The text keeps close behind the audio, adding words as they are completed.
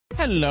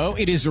Hello,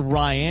 it is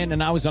Ryan,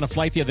 and I was on a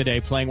flight the other day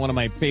playing one of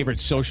my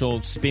favorite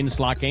social spin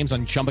slot games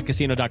on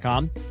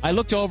ChumbaCasino.com. I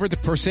looked over at the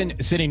person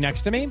sitting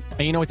next to me, and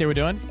you know what they were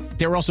doing?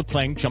 They were also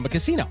playing Chumba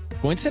Casino.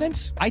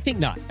 Coincidence? I think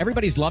not.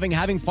 Everybody's loving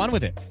having fun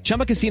with it.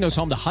 Chumba Casino is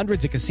home to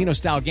hundreds of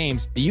casino-style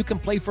games that you can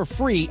play for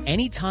free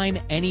anytime,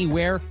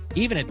 anywhere,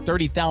 even at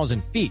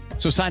 30,000 feet.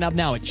 So sign up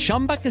now at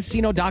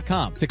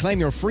ChumbaCasino.com to claim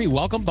your free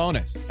welcome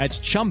bonus. That's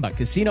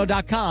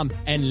ChumbaCasino.com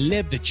and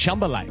live the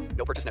Chumba life.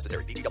 No purchase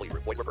necessary. VGW.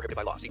 Void where prohibited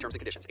by law. See terms and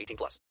conditions.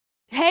 18+.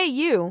 Hey,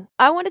 you.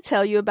 I want to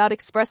tell you about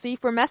Expressi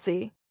for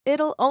Messy.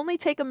 It'll only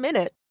take a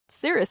minute.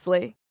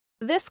 Seriously.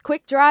 This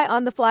quick-dry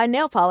on-the-fly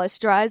nail polish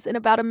dries in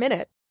about a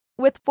minute.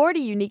 With 40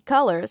 unique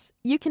colors,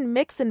 you can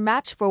mix and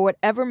match for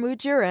whatever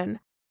mood you're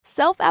in.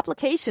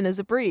 Self-application is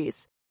a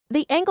breeze.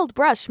 The angled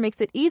brush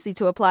makes it easy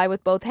to apply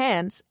with both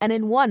hands and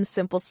in one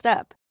simple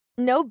step.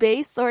 No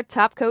base or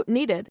top coat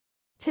needed.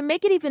 To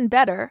make it even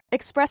better,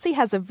 Expressi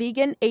has a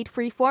vegan,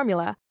 8-free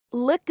formula.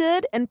 Look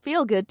good and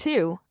feel good,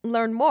 too.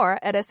 Learn more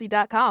at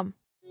Essie.com.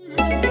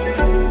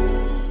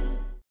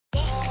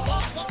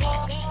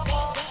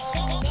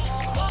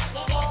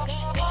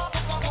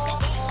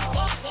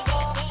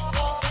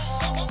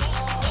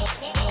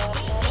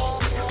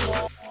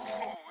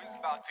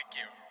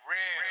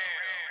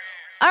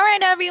 All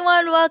right,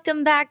 everyone,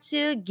 welcome back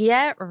to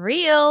Get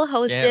Real,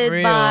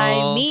 hosted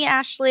by me,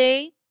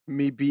 Ashley.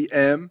 Me,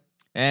 BM.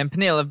 And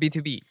Peniel of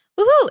B2B.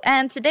 Woohoo!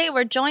 And today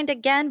we're joined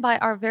again by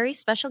our very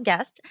special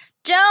guest,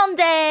 Joan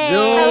Day.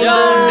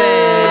 Joan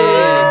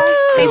Day.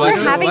 Thanks for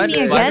having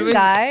me again,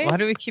 guys. Why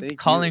do we keep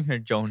calling her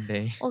Joan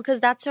Day? Well, because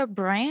that's her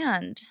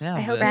brand. Yeah,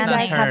 I hope you that's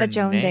guys not have her a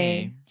Joan Day.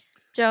 name.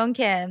 Joan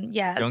Kim,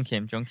 yes. Joan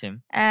Kim.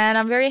 And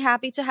I'm very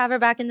happy to have her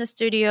back in the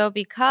studio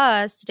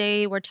because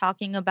today we're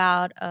talking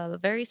about a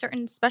very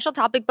certain special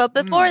topic. But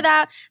before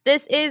that,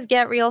 this is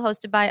Get Real,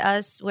 hosted by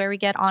us, where we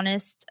get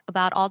honest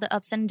about all the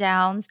ups and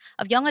downs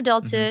of young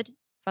adulthood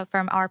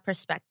from our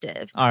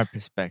perspective.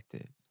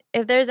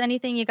 If there's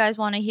anything you guys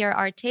want to hear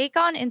our take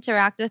on,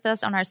 interact with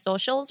us on our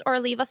socials or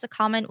leave us a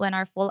comment when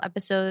our full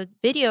episode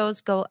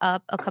videos go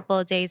up a couple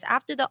of days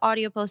after the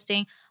audio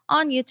posting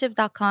on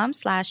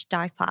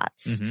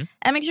youtube.com/divepots.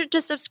 And make sure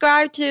to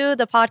subscribe to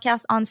the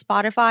podcast on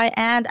Spotify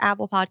and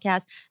Apple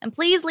Podcasts. And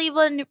please leave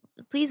a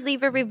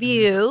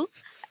review.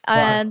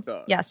 And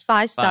yes,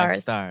 5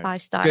 stars.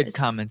 5 stars. Good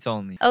comments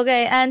only.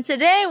 Okay, and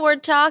today we're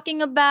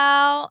talking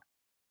about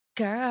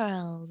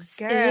girls.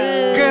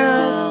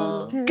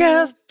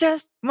 Girls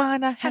just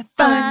wanna have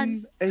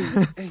fun. Hey.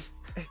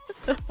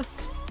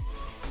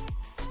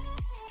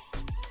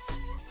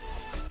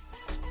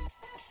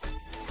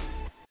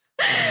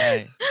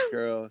 Right.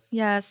 Girls.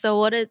 Yeah, so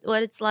what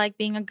it's like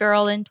being a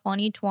girl in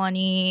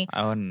 2020.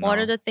 I wouldn't know. What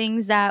are the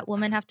things that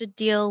women have to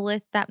deal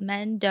with that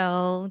men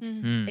don't,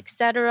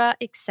 etc.,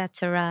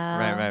 etc.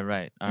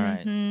 Right. All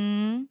right.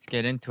 Let's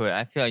get into it.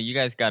 I feel like you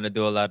guys got to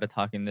do a lot of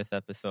talking this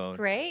episode.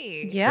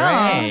 Great.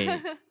 Yeah.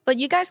 Great. But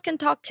you guys can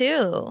talk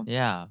too.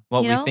 Yeah.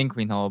 What You we know? think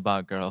we know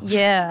about girls.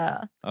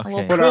 Yeah. Okay.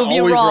 We'll But I'm prove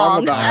you always wrong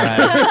wrong. about All it.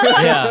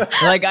 right. Yeah.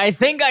 Like, I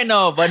think I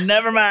know, but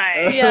never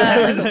mind.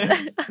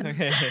 Yes.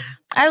 Okay.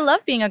 I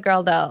love being a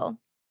girl though.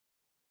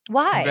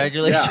 Why?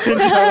 Congratulations.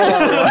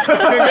 Yeah.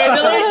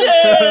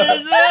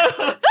 Congratulations.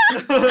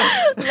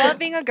 Love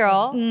being a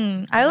girl.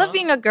 I love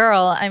being a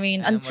girl. I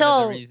mean, And what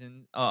are the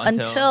reasons?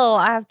 until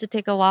I have to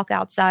take a walk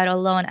outside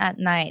alone at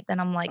night, then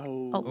I'm like,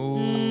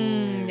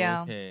 Ooh,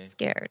 yeah. okay.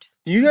 scared.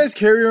 Do you guys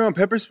carry around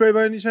pepper spray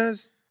by any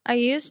chance? I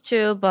used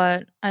to,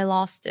 but I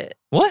lost it.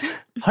 What?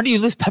 How do you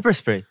lose pepper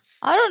spray?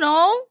 I don't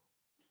know.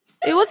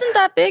 It wasn't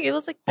that big. It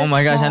was like this Oh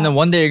my gosh. small. And then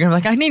one day you're going to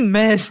be like, I need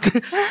mist. Oh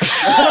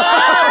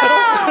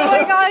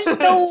my gosh,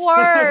 the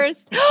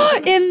worst.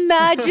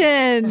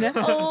 Imagine.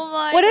 Oh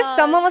my What if gosh.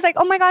 someone was like,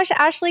 oh my gosh,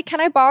 Ashley,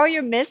 can I borrow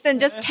your mist? And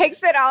just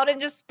takes it out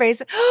and just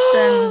sprays it.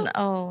 Then,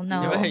 oh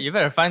no. You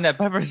better find that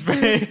pepper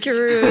spray.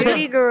 Screwed.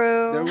 Beauty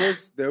guru.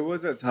 There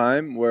was a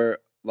time where,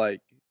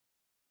 like,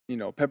 you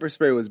know, pepper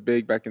spray was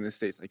big back in the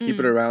States. Like, keep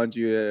it around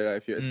you,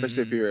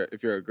 especially if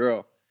you're a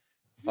girl.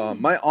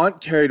 My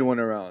aunt carried one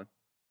around.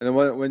 And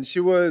then when she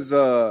was,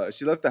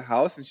 she left the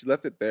house and she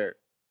left it there.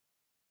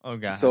 Oh,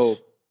 gosh. So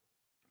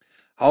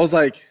I was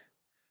like,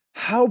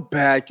 how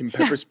bad can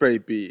pepper spray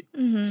be?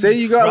 Say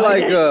you got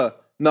like I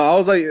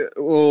was like,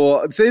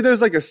 well, say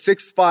there's like a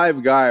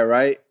 6'5" guy,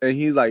 right? And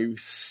he's like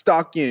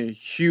stocky and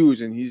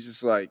huge and he's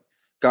just like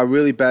got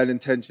really bad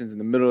intentions in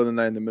the middle of the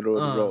night, in the middle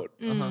of the road.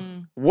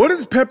 What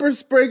is pepper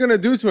spray gonna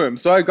do to him?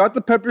 So I got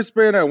the pepper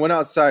spray and I went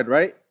outside,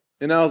 right?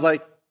 And I was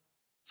like,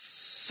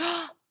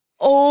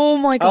 Oh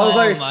my god. I was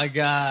like, oh, my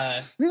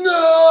God. no! You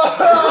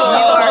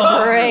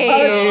are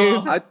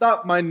brave. I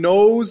thought my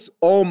nose,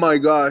 oh my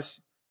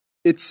gosh,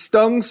 it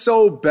stung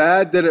so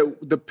bad that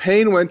the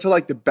pain went to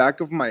like the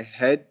back of my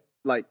head,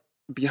 like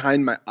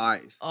behind my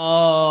eyes.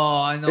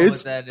 Oh, I know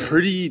It's what that is.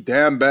 pretty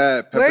damn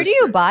bad. Where do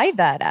you spray. buy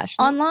that,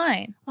 Ashley?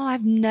 Online. Oh,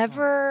 I've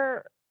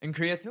never In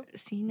Korea, too?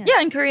 seen it.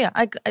 Yeah, in Korea.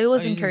 It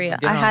was Oh, in you Korea.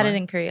 get I it had it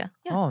online? in Korea.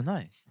 Yeah. Oh,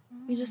 nice.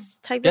 You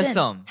just type Get it in.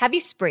 some. Have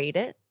you sprayed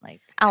it?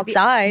 Like,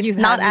 outside, You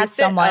not have at used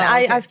it? someone. Oh,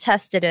 okay. I've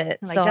tested it.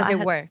 Like, so does I it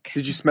had- work?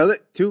 Did you smell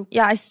it too?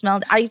 Yeah, I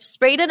smelled it. I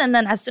sprayed it, and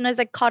then as soon as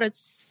I caught a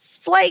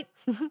slight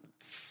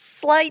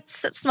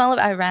smell of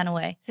it, I ran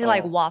away. He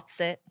like wafts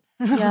it.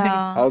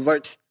 Yeah. I was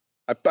like,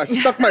 I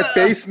stuck my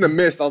face in the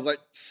mist. I was like,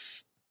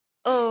 "Tss."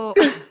 Oh,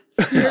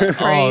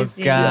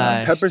 Crazy. Oh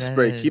gosh. pepper that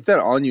spray. is- Keep that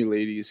on you,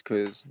 ladies,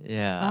 because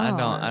Yeah,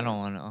 Oh. I don't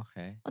want to.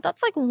 Okay. Well,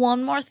 that's like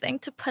one more thing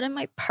to put in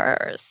my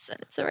purse, and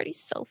it's already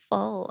so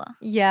full.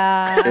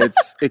 yeah.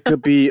 it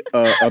could be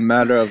a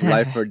matter of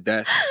life or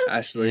death.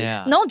 Ashley,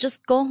 Yeah. No,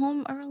 just go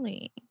home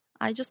early.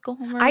 I just go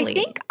home early. I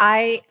think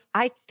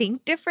I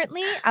think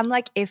differently. I'm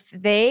like, if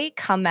they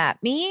come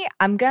at me,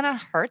 I'm gonna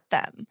hurt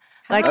them.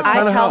 Like That's I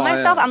kinda tell how I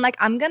myself, am. I'm like,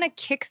 I'm gonna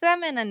kick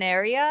them in an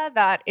area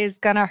that is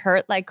gonna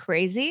hurt like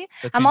crazy.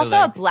 Between I'm the also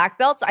a legs. black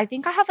belt, so I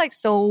think I have like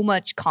so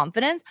much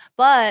confidence,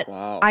 but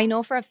wow. I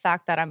know for a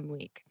fact that I'm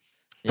weak.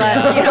 Yeah.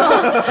 But, you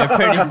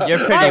know-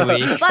 you're pretty But,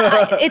 weak.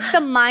 but it's the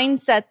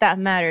mindset that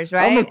matters,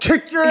 right? I'm gonna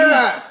kick your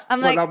ass, I'm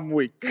but like- I'm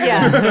weak.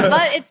 yeah,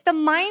 but it's the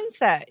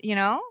mindset, you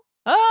know?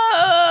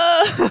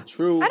 Ah!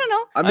 True. I don't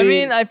know. I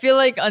mean, I feel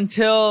like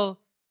until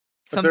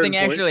A certain something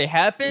point? actually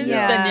happens,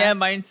 Yeah. then yeah,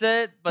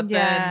 mindset. But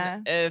Yeah.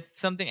 then if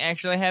something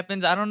actually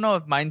happens, I don't know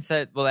if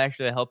mindset will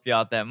actually help you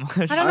out that much.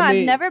 I don't I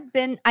know.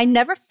 mean- I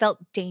never felt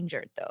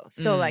danger though.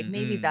 So like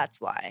maybe Mm.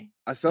 that's why.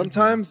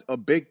 sometimes a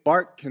big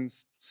bark can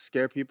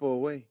scare people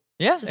away.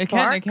 Yeah, Just it can.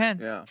 bark? It can.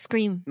 Yeah.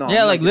 Scream. No,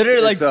 Yeah, I'm like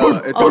literally, it's,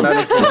 like it's a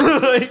metaphor.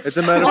 Like- It's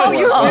a metaphor. Oh,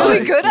 you're but, really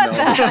like, good you at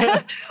know,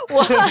 that.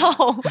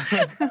 Wow.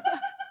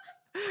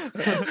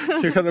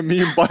 You're gonna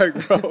mean bark,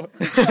 bro.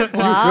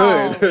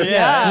 Wow. You're good.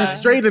 Yeah. You're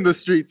straight in the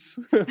streets.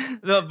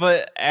 No,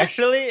 but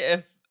actually,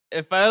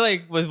 if I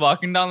like was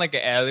walking down like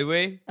an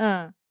alleyway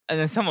and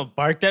then someone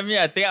barked at me,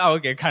 I think I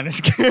would get kind of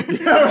scared. Me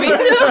too.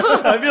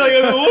 I'd be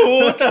like,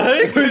 "Whoa, what the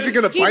heck?" Is he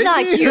gonna He's bite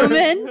not me?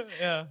 human.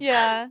 Yeah,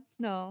 Yeah.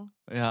 No.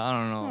 yeah. I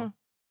don't know. Huh.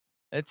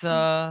 It's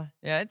yeah,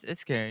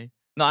 it's scary.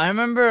 No, I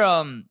remember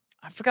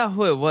I forgot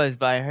who it was,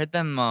 but I heard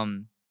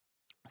them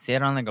say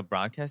it on like a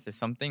broadcast or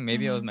something.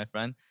 Maybe it was my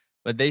friend,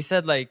 but they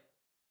said like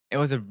it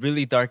was a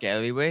really dark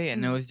alleyway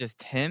and it was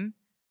just him,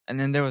 and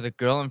then there was a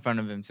girl in front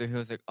of him. So he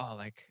was like, "Oh,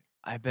 like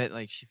I bet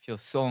like she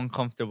feels so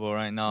uncomfortable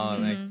right now."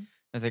 Like Mhm.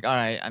 I was like, "All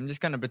right, I'm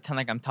just gonna pretend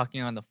like I'm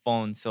talking on the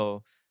phone,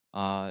 so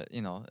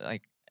you know,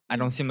 like I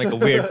don't seem like a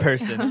weird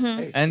person."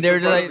 Mhm. And they were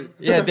like,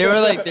 yeah, they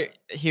were like,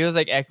 he was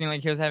like acting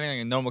like he was having like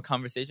a normal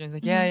conversation. He's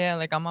like, yeah,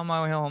 like I'm on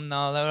my way home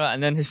now. Blah, blah.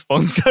 And then his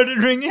phone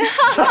started ringing.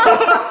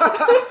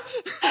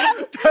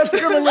 That's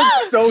gonna look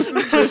so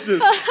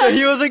suspicious. So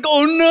he was like,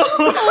 oh no.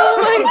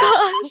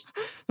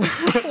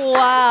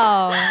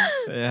 Wow.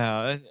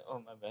 Yeah.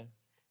 Oh my bad.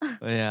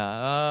 But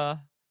yeah.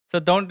 So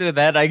don't do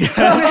that, I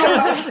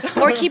guess.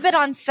 Or keep it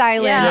on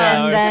silent Yeah,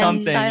 and or then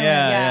something. silent,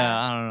 Yeah,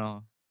 yeah. I don't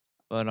know.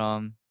 But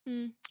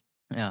Mm.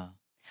 yeah.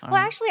 I don't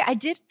Well, know. actually, I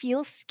did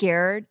feel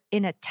scared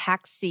in a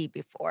taxi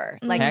before,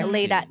 like Taxi?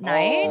 late at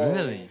night, Oh.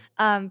 Really?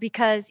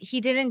 because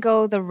he didn't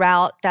go the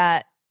route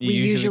that You we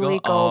usually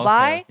go Oh, okay,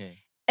 by. okay.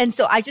 And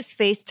so I just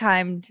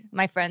FaceTimed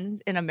my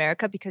friends in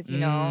America because, you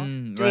know,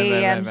 Mm, 3 right,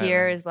 right, a.m. right,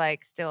 here right. is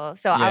like still.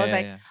 So I was Yeah,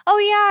 like, yeah. oh,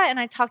 yeah. And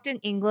I talked in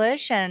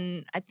English.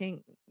 And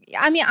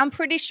I'm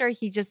pretty sure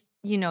he just,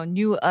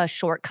 knew a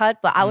shortcut.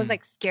 But I was Mm.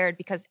 like scared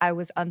because I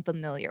was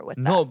unfamiliar with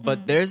that. No,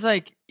 but Mm. there's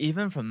like,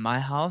 even from my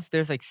house,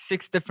 there's like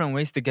 6 different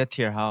ways to get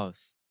to your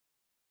house.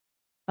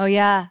 Oh,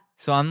 yeah.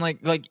 So I'm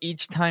like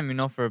each time,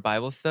 for a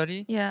Bible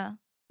study, Yeah.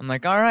 I'm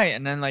like, all right.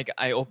 And then like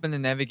I open the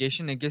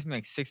navigation, it gives me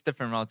like 6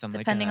 different routes. I'm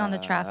Depending on the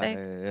traffic?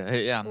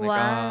 Yeah. I'm like,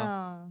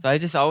 Wow. so I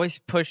just always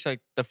push like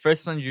the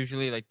first one's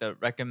usually like the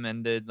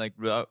recommended like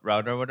route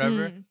or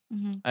whatever. Mm.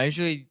 hmm I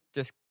usually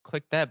just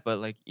click that, but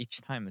like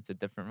each time it's a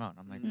different route.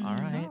 I'm like, all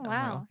right. Oh, I'm like,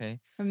 wow.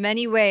 okay. In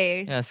many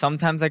ways. Yeah,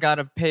 sometimes I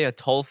gotta pay a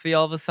toll fee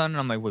all of a sudden.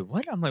 I'm like, wait,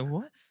 what? I'm like,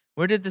 what?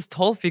 Where did this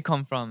toll fee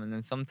come from? And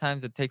then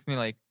sometimes it takes me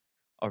like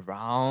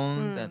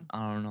around, and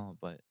I don't know,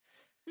 but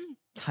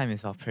time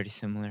is all pretty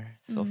similar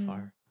so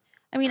far.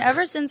 I mean,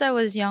 ever since I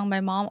was young,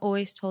 my mom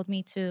always told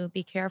me to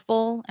be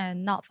careful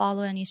and not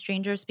follow any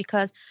strangers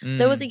because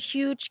there was a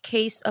huge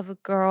case of a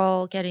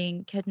girl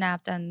getting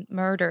kidnapped and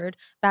murdered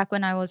back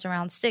when I was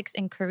around 6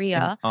 in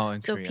Korea.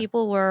 In So Korea.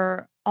 people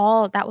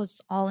that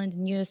was all in the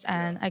news.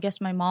 And I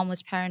guess my mom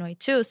was paranoid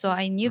too. So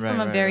I knew from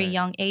Right, a right, very right.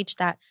 young age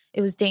that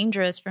it was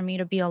dangerous for me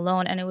to be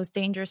alone and it was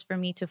dangerous for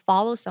me to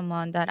follow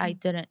someone that I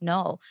didn't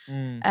know.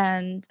 Mm.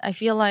 And I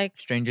feel like,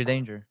 Stranger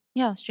danger.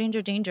 yeah,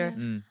 stranger danger.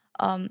 Mm.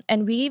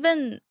 And we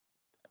even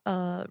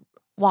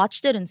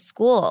watched it in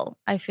school.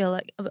 I feel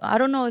like I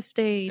don't know if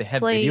they They had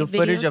play video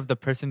footage videos. of the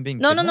person being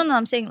No. kidnapped?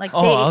 I'm saying like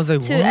Oh, they I was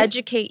like, to what?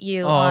 educate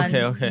you Oh, on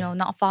okay.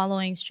 not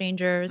following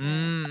strangers.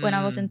 When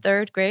I was in Mm.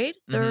 third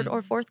Mhm.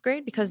 or fourth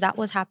grade, because that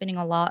was happening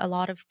a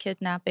lot of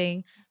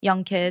kidnapping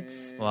young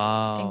kids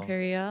Wow. in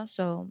Korea.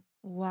 So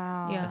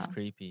Wow. Yeah. That's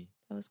creepy.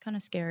 that was kind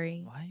of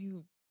scary. Why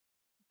you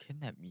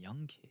kidnap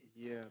young kids?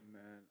 Yeah,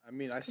 man. I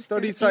mean, I they're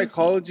studied easy.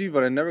 psychology,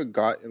 but I never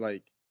got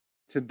like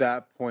to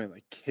that point,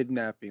 like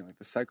kidnapping, like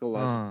the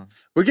psychological.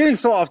 We're getting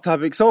so off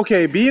topic. So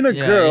okay, being a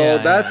girl,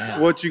 that's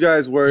what you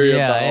guys worry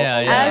about.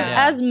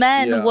 As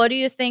men, what do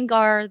you think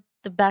are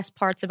the best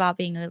parts about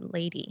being a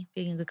lady,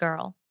 being a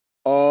girl?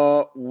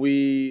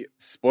 We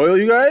spoil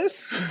you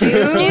guys.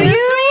 Excuse me?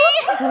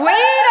 Wait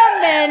a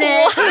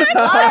minute.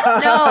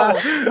 What? No,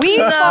 we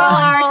spoil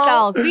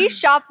ourselves. We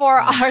shop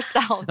for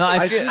ourselves. No,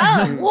 I feel.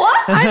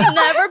 What? I've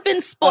never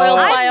been spoiled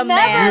by a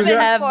man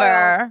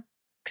ever.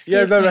 You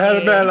guys never had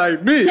a man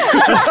like me.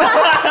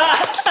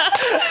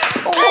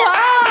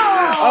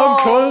 Wow. I'm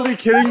totally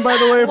kidding, by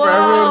the way, for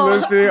everyone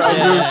listening. I'm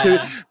just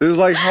kidding. This is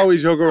like how we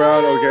joke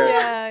around,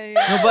 okay?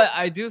 No, but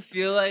I do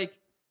feel like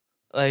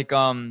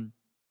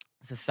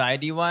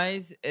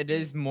society-wise, it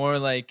is more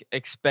like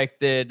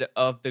expected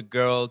of the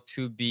girl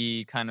to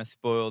be kind of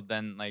spoiled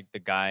than like the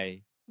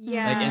guy.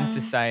 Yeah. Like in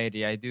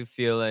society, I do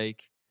feel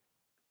like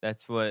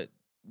that's what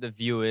the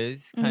view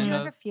is. Kind Did you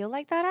of. ever feel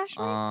like that,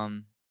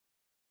 Ashley?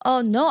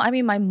 Oh no! I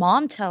mean, my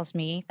mom tells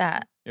me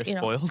that You're you know,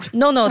 spoiled?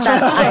 No, my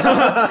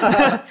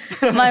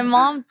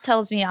mom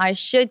tells me I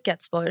should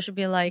get spoiled. She'll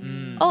be like,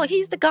 "Oh,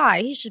 he's the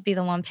guy. He should be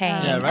the one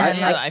paying." Yeah, right. And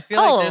Yeah, like, I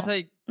feel like there's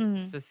like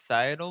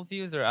societal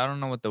views, or I don't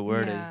know what the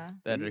word is,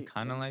 that are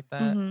kind of like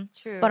that.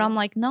 True. But I'm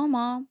like, no,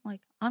 mom. Like,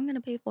 I'm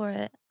gonna pay for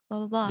it. Blah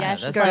blah blah.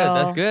 Yes, that's girl. good.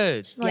 That's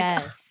good. She's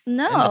like,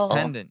 no.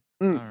 Independent.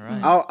 All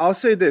right. I'll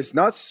say this: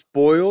 not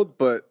spoiled,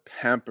 but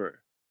pamper.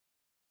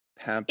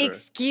 Pamper.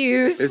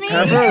 Excuse Is me?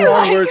 pamper a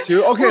wrong word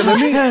too? Okay, let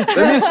me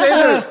say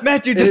that.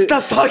 Matthew, just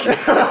stop talking.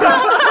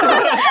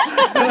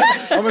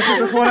 I'm gonna set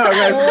this one out,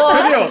 guys.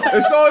 Video,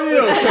 it's all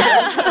you.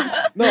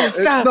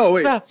 No,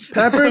 wait. Stop.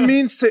 Pamper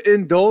means to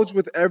indulge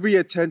with every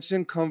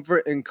attention,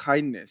 comfort, and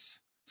kindness.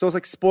 So it's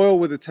like spoil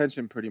with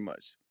attention, pretty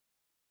much.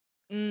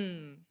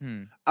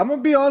 I'm gonna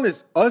be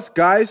honest. Us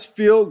guys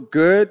feel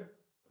good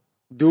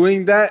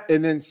doing that,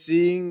 and then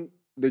seeing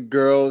the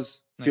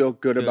girls feel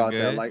good about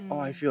that. Like, oh,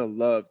 I feel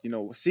loved. You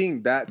know,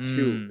 seeing that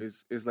too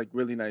is like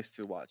really nice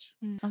to watch.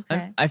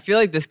 Okay. I feel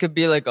like this could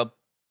be like a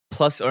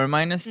plus or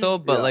minus though,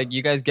 but like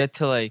you guys get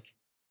to like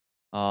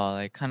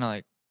kind of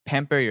like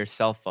pamper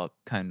yourself up,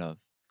 kind of.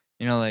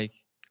 You know, like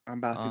I'm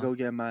about to go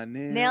get my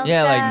nails.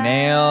 like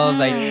nails,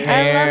 like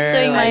hair, I love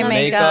doing like my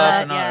makeup.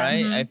 and all,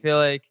 right? I feel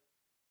like,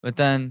 but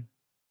then,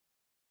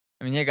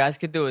 I mean, yeah, guys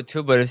could do it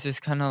too, but it's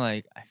just kind of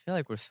like I feel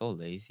like we're so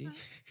lazy.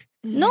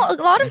 No, a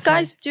lot of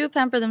guys do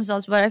pamper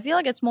themselves, but I feel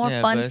like it's more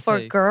fun for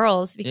like,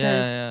 girls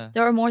because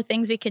there are more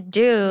things we could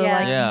do,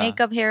 like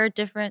makeup, hair,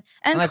 different,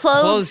 and like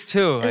clothes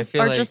too. I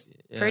feel are like, just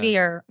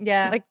prettier.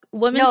 Yeah, like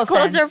women's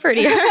clothes are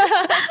prettier.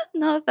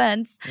 No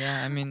offense.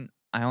 Yeah, I mean,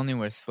 I only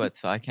wear sweats,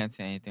 so I can't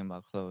say anything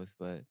about clothes,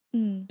 but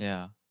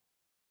yeah.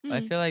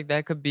 I feel like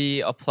that could be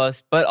a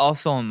plus, but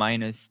also a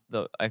minus,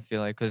 though, I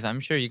feel like, because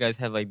I'm sure you guys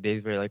have like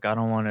days where like, I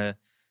don't want to,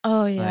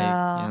 oh, like,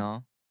 yeah. you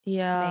know?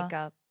 Yeah.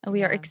 Makeup.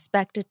 We are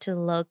expected to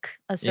look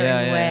a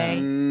certain way.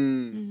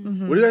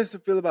 What do you guys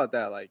feel about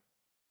that? Like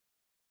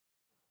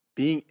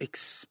being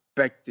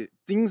expected,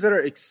 things that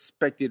are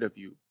expected of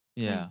you.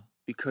 Yeah.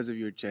 Because of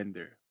your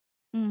gender.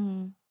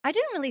 I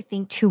didn't really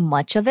think too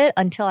much of it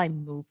until I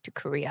moved to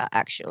Korea,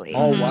 actually.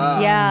 Oh,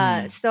 wow.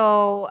 Yeah.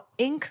 So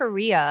in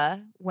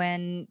Korea,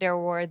 when there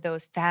were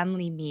those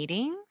family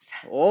meetings,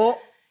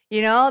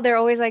 you know, they're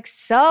always like,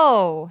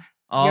 so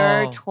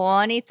you're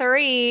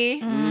 23.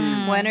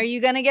 When are you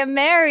going to get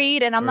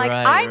married? And I'm like,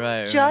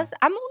 I'm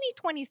only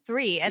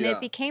 23. And it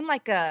became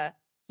like a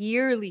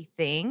yearly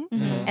thing.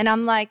 And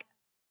I'm like,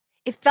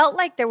 it felt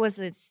like there was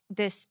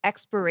this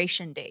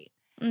expiration date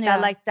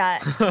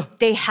that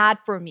they had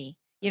for me,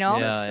 you know?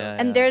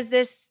 And there's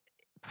this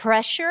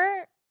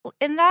pressure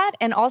in that.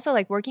 And also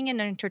like working in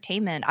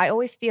entertainment, I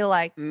always feel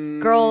like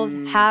girls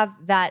have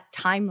that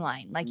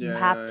timeline. Like you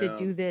have to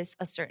do this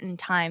a certain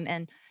time.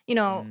 And, you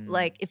know,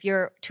 like if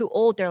you're too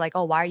old, they're like,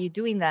 oh, why are you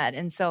doing that?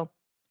 And so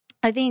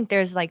I think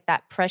there's like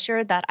that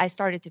pressure that I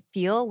started to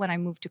feel when I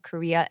moved to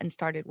Korea and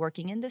started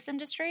working in this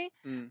industry.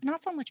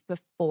 Not so much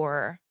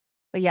before,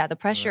 but yeah, the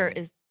pressure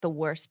is the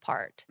worst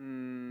part.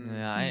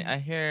 Yeah, I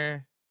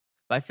hear,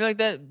 but I feel like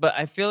that, but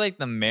I feel like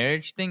the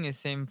marriage thing is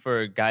same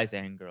for guys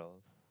and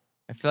girls.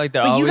 I feel like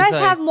they're always you guys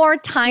like, have more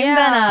time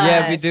than us.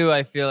 Yeah, we do.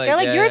 I feel like they're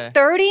like, you're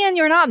 30 and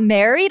you're not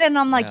married, and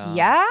I'm like,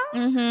 yeah.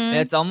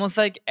 It's almost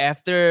like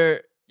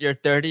after you're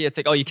 30, it's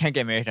like, oh, you can't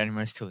get married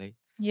anymore. It's too late.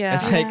 Yeah,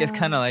 it's like it's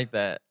kind of like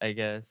that, I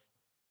guess.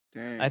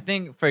 Dang. I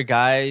think for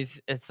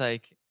guys, it's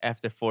like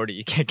after 40,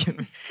 you can't get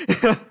married.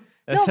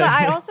 No, but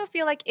I also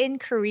feel like in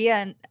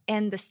Korea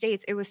and the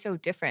States, it was so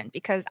different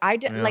because I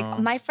did like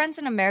my friends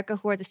in America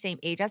who are the same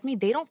age as me,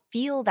 they don't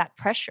feel that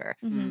pressure.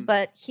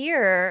 But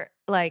here,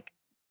 like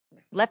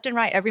left and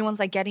right, everyone's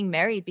like getting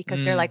married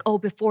because they're like, oh,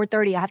 before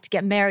 30, I have to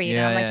get married.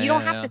 And I'm like, you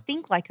don't have to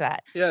think like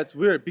that. Yeah, it's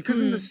weird because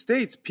in the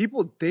States,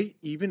 people date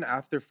even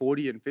after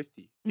 40 and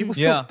 50. People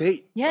still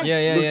date.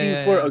 Yes. Looking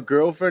for a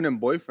girlfriend and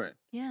boyfriend.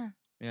 Yeah.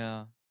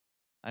 Yeah.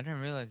 I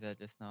didn't realize that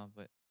just now,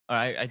 but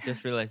I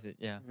just realized it.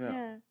 Yeah.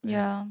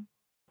 Yeah.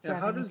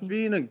 How does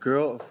being a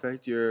girl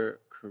affect your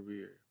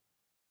career?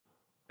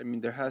 I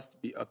mean, there has to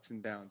be ups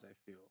and downs, I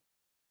feel.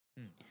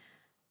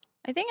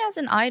 I think as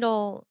an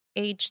idol,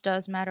 age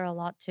does matter a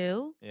lot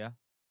too. Yeah.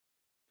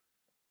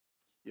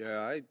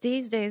 Yeah,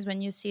 These days, when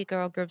you see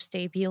girl groups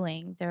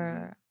debuting,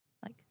 they're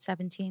like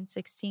 17,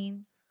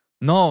 16.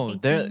 No,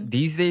 18.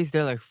 these days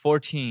they're like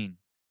 14.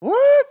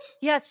 what?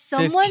 Yeah,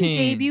 someone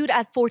 15. debuted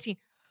at 14.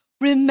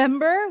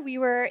 Remember, we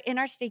were in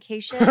our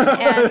staycation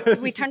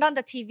and we turned on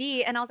the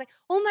TV and I was like,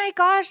 oh my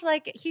gosh,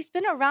 like he's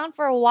been around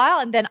for a while.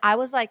 And then I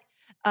was like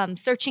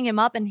searching him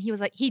up and he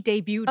was like, he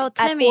debuted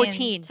at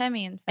 14.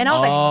 Taemin. And I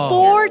was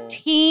Oh. like,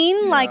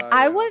 14? Like Yeah,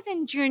 I yeah. was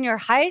in junior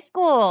high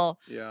school.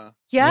 Yeah.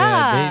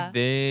 Yeah.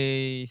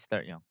 they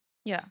start young.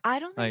 Yeah. I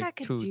don't think I Like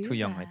could too do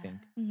young, I that. think.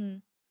 Mm-hmm.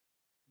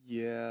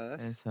 Yeah,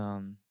 It's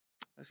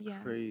that's Yeah.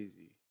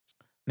 crazy.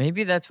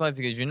 maybe that's why,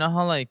 because you know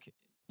how like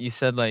you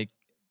said like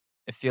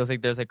it feels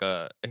like there's like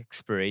a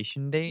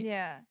expiration date.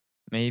 Yeah.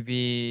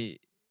 Maybe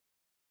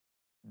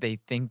they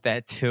think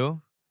that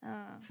too.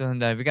 Uh, So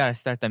that we gotta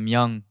start them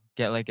young,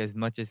 get like as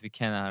much as we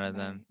can out of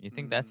them. Right. You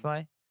think that's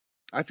why?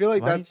 I feel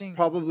like Why do you that's think-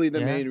 probably the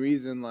Yeah. main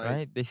reason. Like,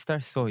 Right? They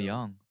start so Yeah.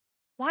 young.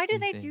 why do These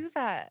they days. do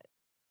that?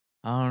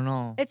 I don't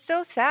know. It's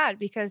so sad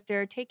because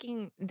they're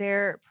taking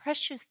their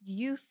precious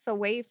youth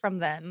away from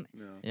them.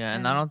 yeah, Yeah,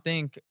 and I Yeah. don't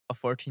think a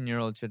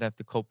 14-year-old should have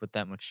to cope with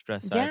that much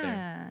stress either,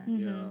 Yeah.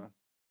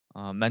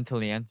 yeah.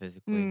 mentally and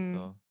physically. Mm.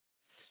 So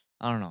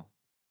I don't know.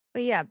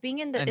 But yeah, being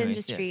in the Anyways,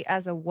 industry yes.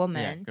 as a Yeah,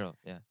 woman, girls.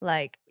 Yeah.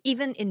 like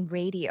even in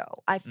radio,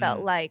 I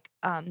felt Mm. like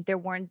there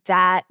weren't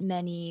that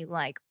many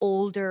like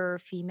older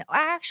female.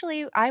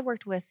 I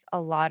worked with a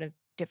lot of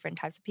different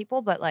types of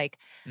people, but like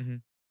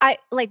Mhm. I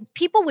like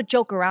people would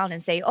joke around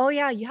and say, "Oh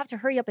yeah, you have to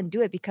hurry up and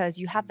do it because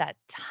you have that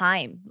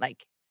time.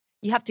 Like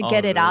you have to Oh,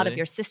 get it out of really?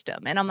 your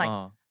system." And I'm like,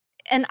 Oh.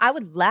 and I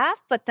would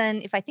laugh, but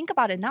then if I think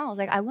about it now, I was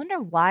like, I wonder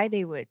why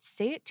they would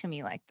say it to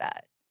me like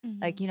that.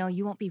 Like, you know,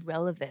 you won't be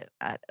relevant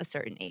at a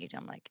certain age.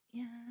 I'm like,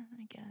 yeah,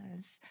 I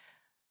guess.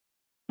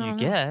 I You don't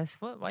know. guess?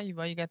 What? Why you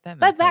got that?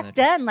 But back mentality?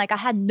 then, like I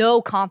had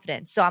no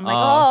confidence. So I'm like, Oh,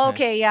 oh, okay.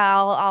 okay, yeah,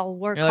 I'll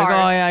work You're like, hard.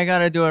 oh yeah, I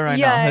gotta do it right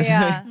yeah, now.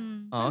 yeah.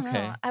 Mm. I Oh, don't know.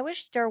 okay. I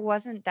wish there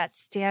wasn't that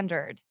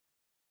standard.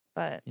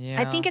 But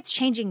I think Yeah. it's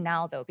changing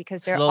now though,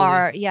 because there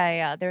Slowly.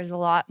 are, there's a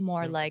lot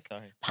more Mm, like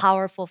sorry.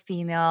 powerful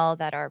female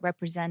that are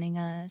representing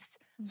us.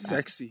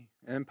 Sexy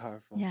and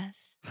powerful. Yes,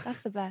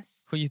 that's the best.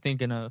 Who you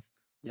thinking of?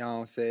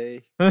 Y'all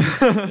say. yeah.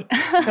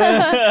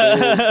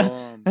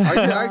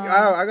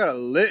 I got a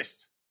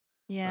list.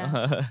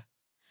 Yeah.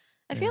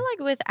 I feel like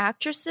with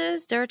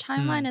actresses, their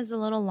timeline is a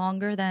little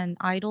longer than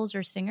idols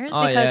or singers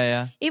Oh because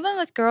yeah. even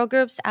with girl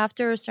groups,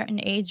 after a certain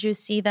age, you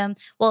see them.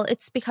 Well,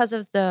 it's because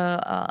of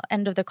the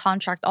end of the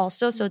contract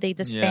also, so they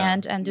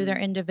disband and do their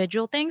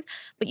individual things.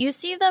 But you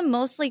see them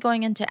mostly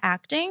going into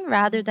acting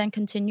rather than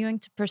continuing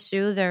to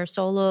pursue their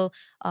solo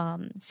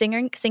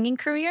singing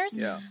careers.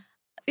 Yeah.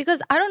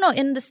 Because I don't know,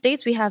 in the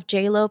States we have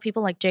J-Lo,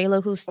 people like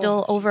J-Lo who's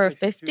still she's over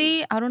 62.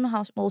 50. I don't know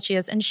how old she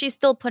is, and she's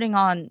still putting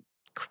on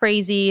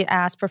crazy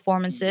ass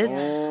performances.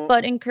 Oh,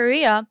 But in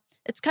Korea,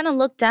 it's kind of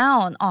looked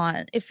down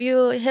on. If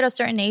you hit a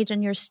certain age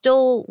and you're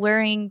still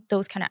wearing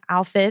those kind of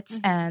outfits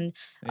and,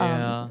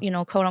 Yeah. you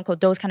know, quote unquote,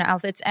 those kind of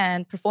outfits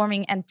and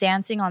performing and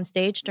dancing on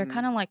stage, they're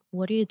kind of like,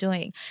 what are you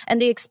doing? And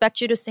they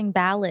expect you to sing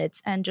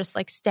ballads and just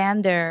like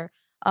stand there.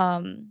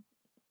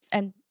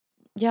 And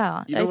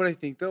yeah. you know what I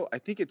think though? I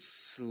think it's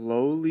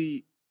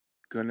slowly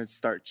gonna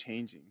start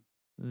changing.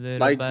 Little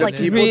Like, by the like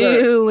people little. that-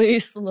 really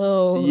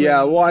slow.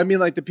 Yeah, well, I mean,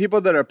 like the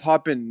people that are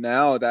popping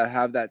now that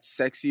have that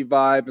sexy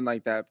vibe and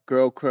like that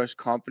girl crush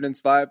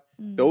confidence vibe,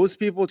 Mm. those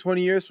people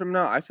 20 years from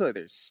now, I feel like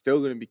they're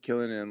still gonna be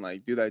killing it and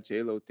like do that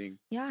J Lo thing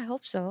Yeah, I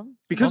hope so.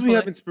 because we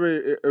have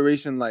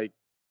Hopefully.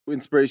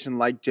 inspiration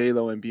like J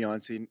Lo and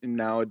Beyonce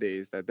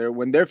nowadays. That they're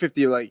when they're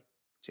 50, you're like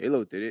J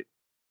Lo did it.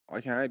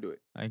 Why can't I do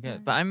it? I guess,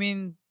 but I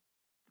mean,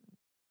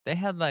 they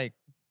had like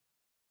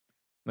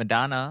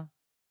Madonna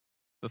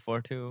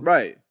before too,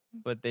 Right?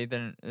 but they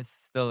didn't. It's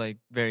still like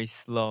very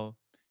slow.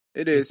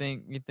 It You is.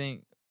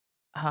 think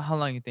how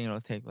long you think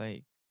it'll take?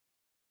 Like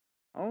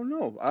I don't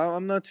know.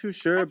 I'm not too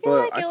sure, feel but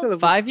like I it'll- feel like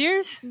 5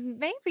 years?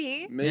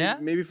 Maybe. Yeah?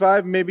 maybe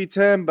 5, maybe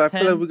 10. But I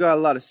feel 10. like we got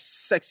a lot of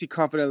sexy,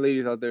 confident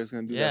ladies out there that's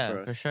gonna do Yeah, that for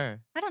us. for sure.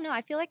 I don't know.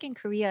 I feel like in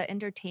Korea,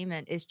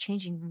 entertainment is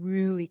changing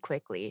really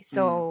quickly.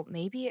 So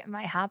maybe it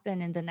might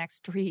happen in the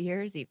next 3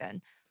 years,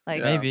 even. Like,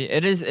 Yeah. Maybe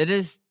it is. It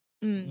is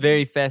mm,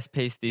 very fast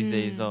paced these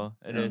days, Mm. though.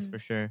 It is Mm. for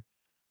sure.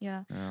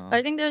 Yeah. Yeah. But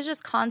I think there's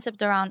just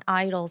concept around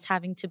idols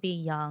having to be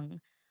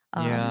young,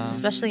 Yeah.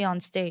 especially on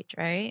stage,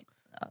 right?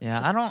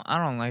 Yeah, just I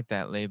don't like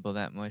that label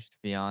that much, to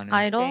be honest.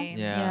 idol. Same.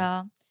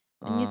 Yeah.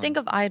 When you think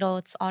of idol,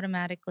 it's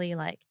automatically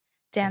like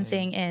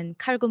dancing in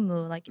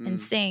kalgumu, like in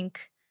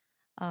sync.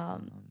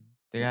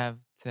 They have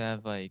to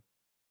have like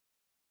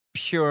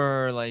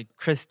pure like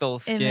crystal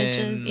skin.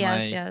 Images. Yes,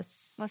 like,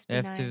 yes. must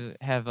They be have nice.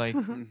 to have like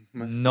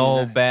Must be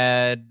no nice.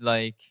 bad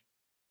like.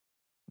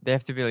 They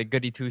have to be like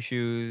goody two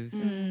shoes.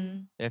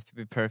 Mm. They have to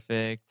be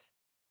perfect.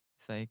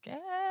 It's like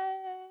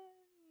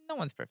no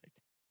one's perfect.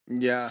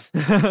 Yeah.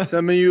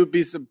 Some of you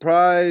be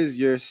surprised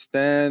your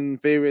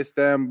favorite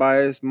stan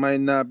bias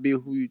might not be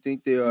who you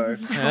think they are.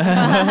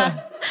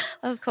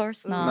 Of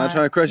course not. Not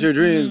trying to crush your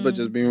dreams, but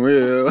just being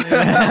real.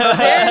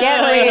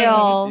 Get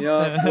real.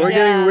 Yeah, we're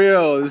getting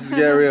real. This is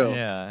Get Real.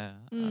 Yeah.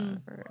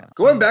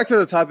 Going back to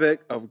the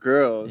topic of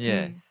girls.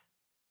 Yes.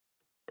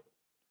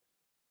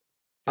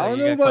 I don't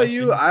know about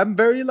you. I'm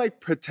very like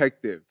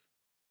protective.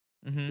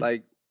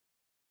 Like,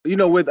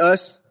 with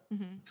us,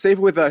 safe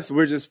with us,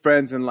 we're just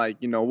friends and like,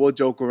 we'll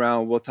joke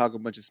around, we'll talk a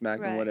bunch of smack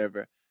and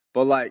whatever.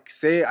 But like,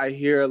 say I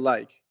hear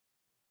like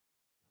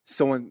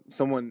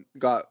someone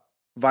got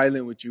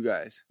violent with you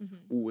guys.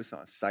 Ooh, it's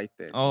on sight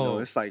then. Oh.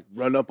 It's like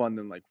run up on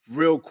them like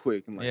real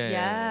quick and like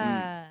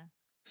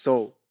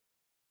So,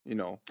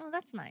 Oh,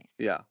 that's nice.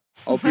 Yeah.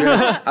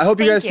 I hope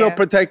you guys feel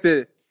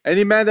protected.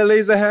 Any man that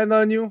lays a hand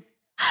on you?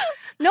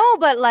 No,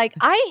 but like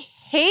I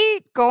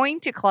hate going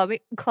to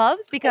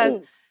clubs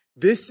because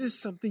this is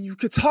something you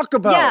could talk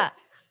about. Yeah.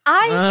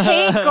 I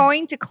hate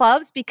going to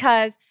clubs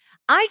because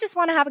I just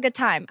want to have a good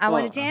time. I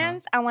want to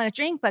dance. I want to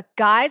drink. But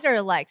guys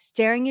are like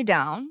staring you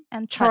down.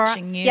 And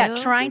touching you. Yeah,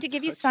 trying to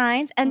give you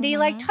signs. And they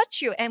like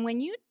touch you. And when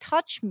you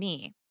touch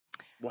me,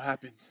 what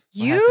happens?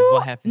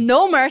 What happens?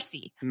 No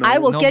mercy. I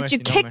will get you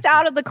kicked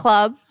out of the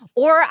club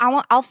or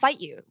I'll fight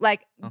you.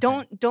 Like,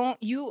 don't,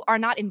 you are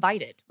not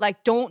invited.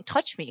 Like, don't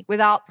touch me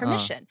without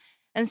permission.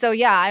 And so,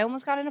 yeah, I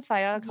almost got in a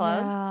fight at a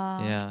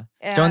club.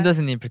 Yeah. Joan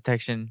doesn't need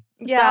protection.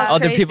 Yeah.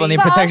 Other people need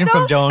protection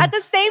from Joan. At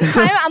the same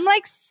time, I'm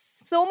like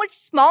so much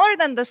smaller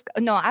than this.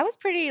 No, I was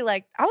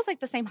like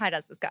the same height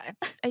as this guy.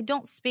 I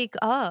don't speak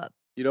up.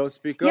 You don't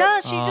speak up? Yeah,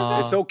 she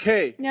just... It's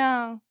okay.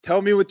 Yeah.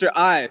 Tell me with your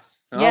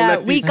eyes.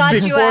 We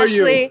got you,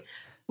 Ashley.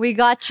 We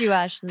got you,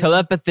 Ashley.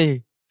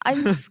 Telepathy.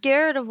 I'm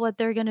scared of what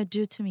they're going to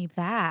do to me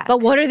back. But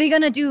what are they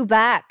going to do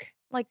back?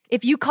 Like,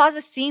 if you cause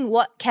a scene,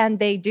 what can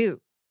they do?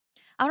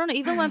 I don't know.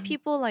 Even when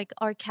people like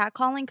are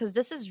catcalling, because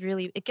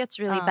it gets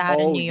really bad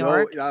in New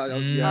York.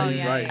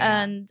 Right.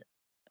 And,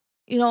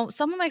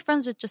 some of my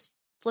friends would just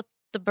flip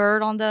the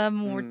bird on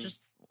them or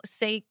just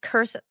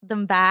curse at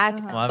them back.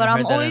 Well, I haven't but I'm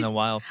heard that always in a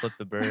while. Flip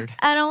the bird.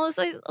 And I was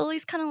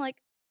always kind of like,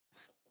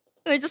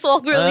 I just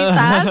walk really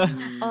fast.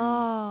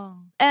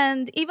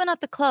 And even at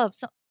the club,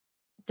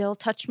 they'll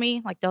touch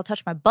me, like they'll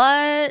touch my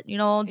butt,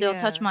 they'll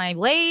touch my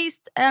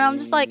waist. And I'm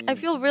just like, I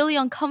feel really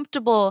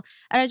uncomfortable.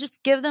 And I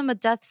just give them a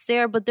death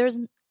stare, but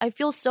I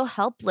feel so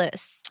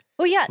helpless.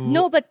 Oh, yeah.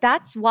 No, but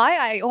that's why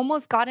I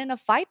almost got in a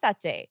fight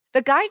that day.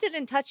 The guy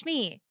didn't touch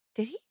me.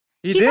 Did he?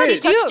 He did. He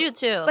touched you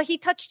too. But he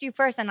touched you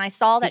first, and I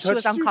saw that she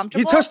was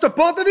uncomfortable. He touched the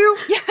both of you?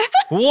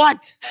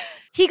 What?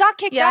 He got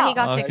kicked out. Yeah, he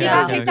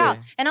got kicked out.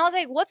 And I was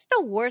like, what's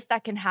the worst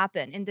that can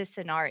happen in this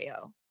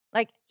scenario?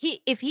 Like,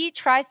 if he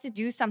tries to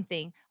do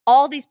something,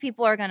 all these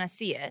people are going to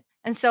see it.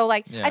 And so,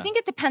 like, I think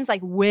it depends,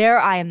 like, where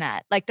I am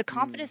at. Like, the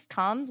confidence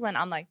comes when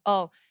I'm like,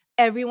 oh,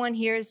 everyone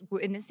here is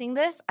witnessing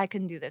this. I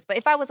can do this. But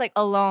if I was, like,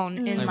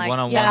 alone in, like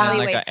one-on-one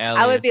alleyway, like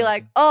I would be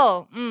like,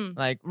 oh,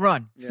 like,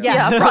 run.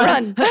 Yeah,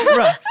 run.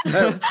 Run.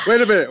 Hey,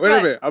 wait a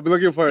minute. I'll be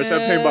looking for a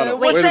champagne bottle.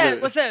 What's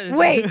that?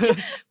 Wait,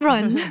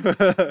 run.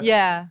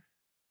 Yeah.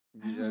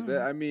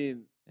 I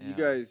mean, you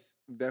guys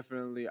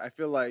definitely, I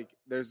feel like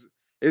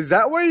is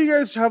that why you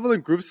guys travel in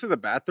groups to the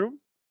bathroom?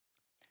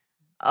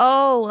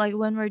 Oh, like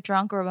when we're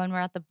drunk or when we're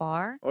at the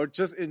bar? Or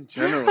just in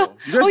general?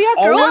 You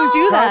guys girls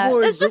do that.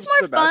 It's just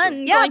more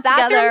fun. Yeah,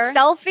 bathroom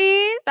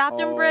selfies.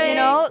 Bathroom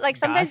breaks. Like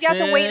sometimes you have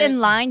to wait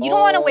in line. You don't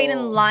want to wait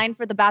in line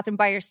for the bathroom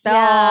by yourself.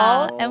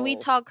 Yeah. And we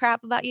talk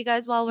crap about you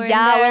guys while we're in there.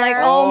 Yeah, we're like,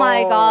 oh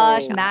my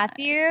gosh,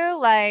 Matthew.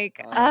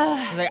 Like,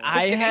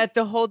 I had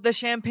to hold the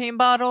champagne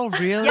bottle?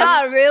 Really?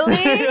 Yeah,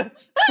 really?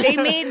 They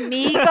made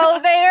me go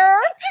there?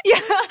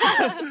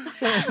 Yeah.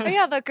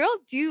 Yeah, but girls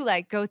do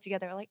like go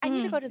together. Like, I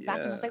need to go to the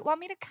bathroom. It's like, want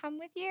me to come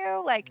with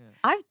you? Like,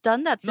 I've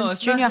done that since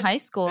junior high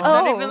school. It's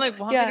not even like,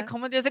 want me to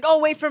come with you? It's like, oh,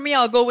 wait for me.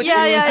 I'll go with you.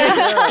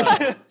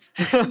 Yeah.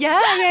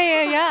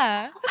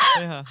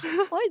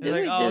 Why do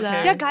we do that?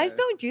 Okay. Yeah, guys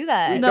don't do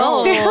that.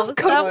 No. Weird.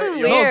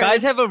 No,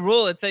 guys have a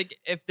rule. It's like,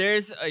 if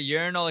there's a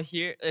urinal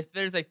here, if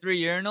there's like 3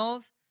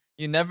 urinals,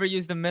 you never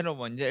use the middle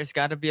one. There's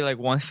got to be like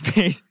one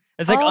space.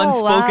 It's like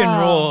unspoken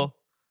rule.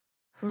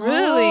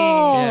 Really?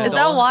 Yeah, is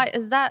that why?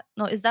 Is that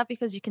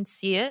because you can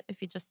see it if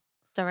you just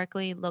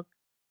directly look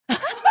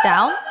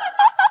down?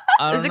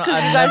 Is it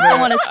because you guys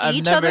don't want to see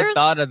each other? I've never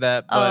thought of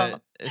that,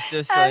 but it's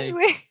just like,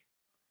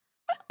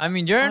 I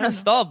mean, you're in a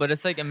stall, but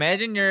it's like,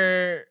 imagine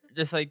you're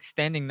just like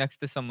standing next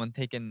to someone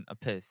taking a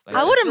piss. Like,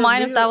 I wouldn't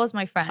mind if that was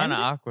my friend. Kind of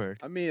awkward.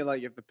 I mean,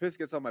 like if the piss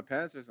gets on my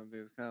pants or something,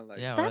 it's kind of like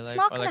that's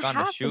or like on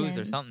the shoes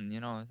or something. I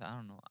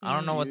don't know. I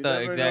don't know what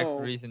the exact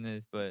reason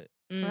is, but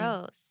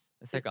gross.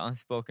 It's like an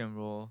unspoken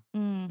rule.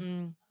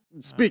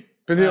 Speak,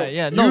 Peniel. You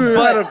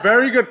had a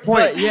very good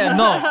point.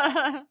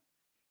 No.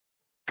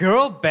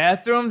 Girl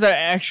bathrooms are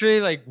actually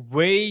like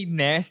way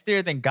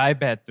nastier than guy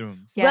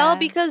bathrooms. Yeah. Well,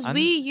 because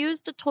we use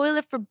the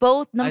toilet for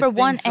both number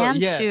 1 and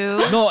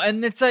 2. No,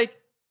 and it's like,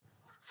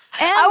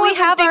 and we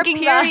have our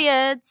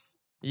periods.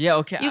 Yeah,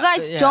 okay. You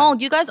guys don't.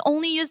 You guys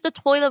only use the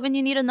toilet when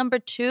you need a number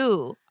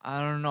 2.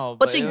 I don't know.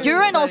 But the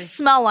urinals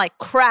smell like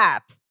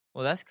crap.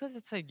 Well, that's because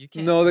it's like you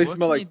can't. No, they what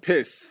smell can like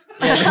piss.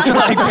 Yeah, they smell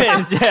like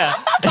piss.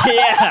 Yeah,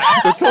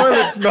 yeah. The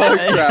toilet smell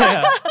like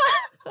crap.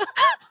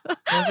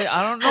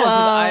 I don't know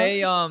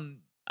because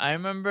I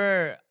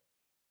remember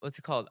what's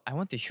it called? I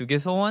went to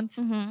Hugeso once.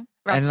 Mm-hmm. And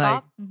Rest like,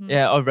 stop. Mm-hmm.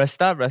 yeah, or rest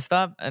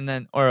stop, and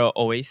then or a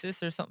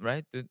Oasis or something,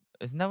 right?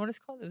 Isn't that what it's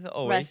called? Is it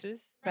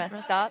Oasis?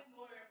 Rest stop.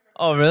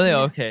 Oh, really?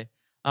 Okay.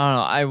 I don't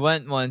know. I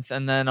went once,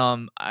 and then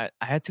I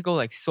had to go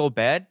like so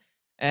bad,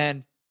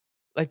 and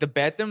like the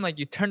bathroom, like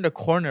you turn the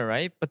corner,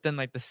 right? But then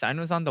like the sign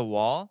was on the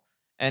wall,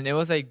 and it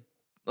was like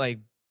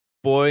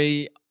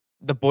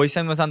the boy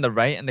sign was on the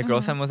right, and the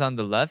girl sign was on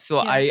the left. So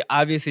I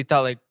obviously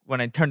thought like when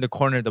I turned the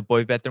corner, the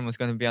boy bathroom was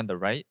gonna be on the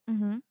right,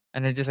 and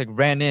I just like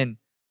ran in.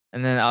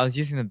 And then I was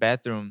using the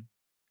bathroom.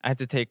 I had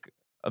to take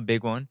a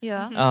big one.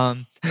 Yeah.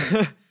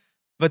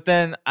 But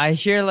then I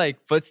hear like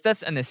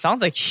footsteps and it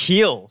sounds like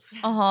heels.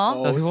 Uh-huh.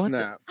 Oh,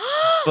 snap.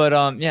 But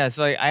yeah,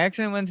 so like I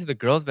accidentally went to the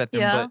girls'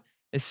 bathroom, but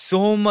it's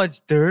so much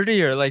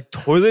dirtier. Like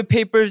toilet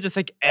paper is just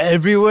like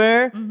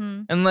everywhere.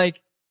 And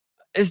like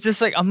it's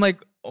just like I'm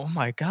like, oh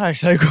my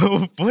gosh, like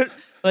what?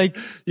 Like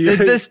did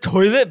this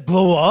toilet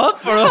blow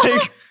up or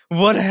like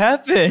what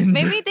happened?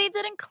 Maybe they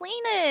didn't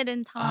clean it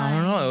in time. I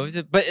don't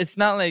know. But it's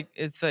not like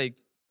it's like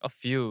a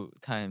few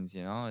times,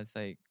 you know. It's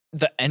like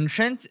the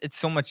entrance. It's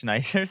so much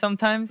nicer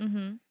sometimes.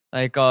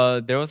 Like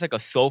there was like a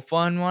sofa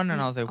in one, and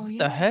I was like, what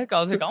the heck?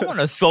 I was like, I want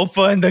a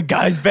sofa in the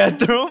guy's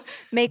bathroom.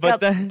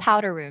 Makeup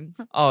powder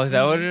rooms. Oh, is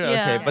that what it is?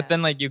 Yeah. Okay, but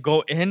then like you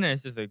go in, and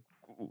it's just like,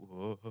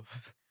 whoa.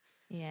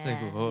 Yeah.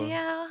 Like, whoa.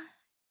 Yeah.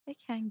 They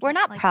can. We're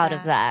not proud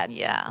of that.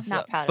 Yeah.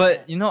 Not proud of But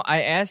it. you know,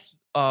 I asked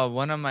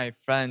one of my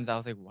friends. I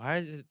was like, why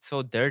is it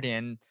so dirty?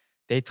 And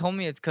they told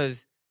me it's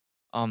because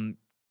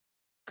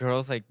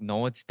girls like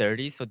know it's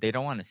dirty, so they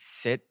don't want to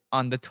sit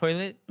on the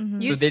toilet.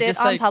 You so they sit just,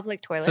 on like,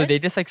 public toilets? So they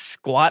just like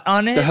squat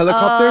on it. The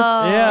helicopter?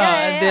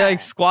 Yeah, they like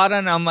squat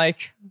on it. I'm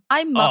like,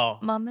 I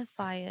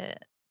mummify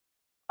it.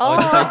 Oh,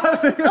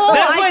 that's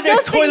why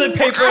there's toilet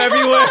paper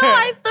everywhere.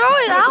 I throw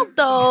it out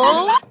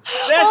though.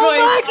 That's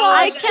why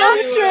I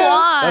can't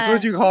squat. That's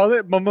what you call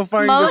it?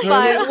 Mummifying the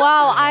Mummify. toilet?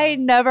 Wow, I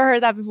never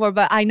heard that before,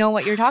 but I know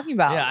what you're talking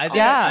about. Yeah,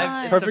 I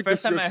think it's Perfect the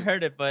first time I description.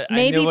 heard it, but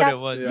Maybe I knew what that's it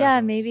was. yeah,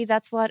 maybe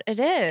that's what it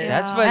is.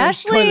 That's why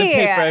there's Ashley. toilet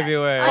paper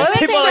everywhere. I It's make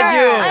people sure, like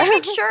you. I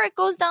make sure it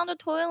goes down the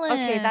toilet.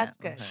 Okay, that's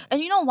good.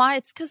 And you know why?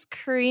 It's because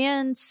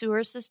Korean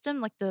sewer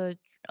system, like the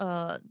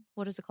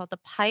what is it called? The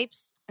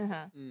pipes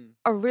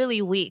are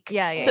really weak.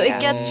 Yeah, So yeah.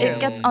 it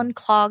gets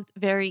unclogged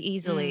very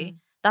easily.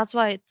 That's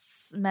why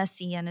it's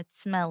messy and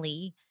it's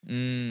smelly.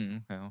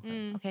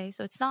 Okay. Okay,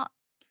 so it's not.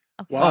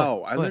 Okay.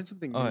 Wow, I learned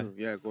something new.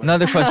 Yeah, go ahead.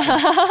 Another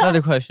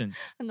question.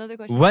 Another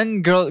question.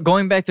 When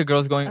going back to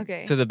girls going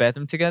Okay. to the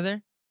bathroom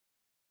together,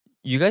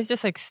 you guys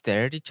just like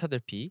stare at each other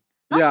pee?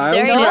 Not Yeah, I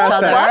staring was at gonna each ask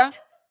other. that.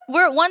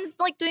 We're one's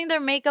like doing their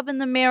makeup in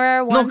the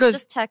mirror, one's 'cause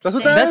just texting. that's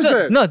what that is.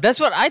 it? No, that's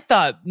what I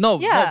thought. No,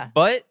 Yeah.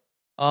 but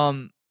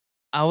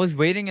I was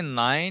waiting in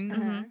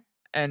line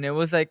and it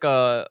was like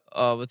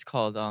what's it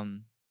called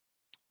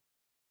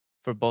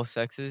for both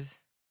sexes.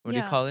 What do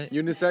you Yeah. call it?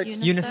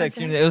 Unisex? Unisex.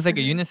 It was like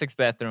a unisex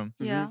bathroom.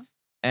 Yeah.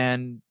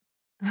 And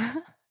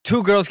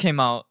two girls came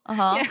out.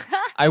 Uh-huh.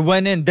 I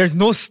went in. There's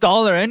no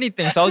stall or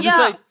anything. So I was just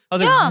Yeah.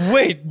 like,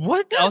 wait,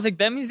 what? I was like,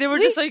 that means they were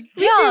just like,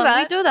 We do that.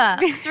 We do that.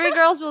 3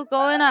 girls will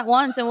go in at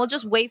once and we'll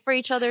just wait for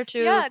each other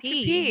to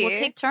pee. We'll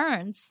take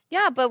turns.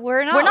 Yeah, but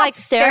we're not not like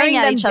staring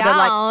at them each other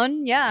like-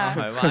 down. Yeah.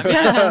 okay,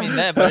 well, I mean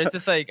that, but it's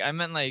just like I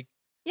meant like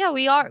Yeah,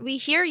 we are. We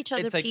hear each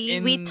other It's like pee.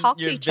 in We talk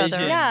to your each other.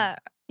 vision. Yeah.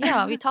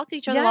 Yeah, we talk to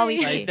each other Yeah, while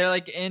we yeah. pee. like they're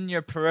like in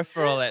your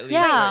peripheral at least.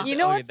 Yeah. Like, You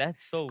know okay, what's-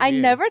 that's so weird. I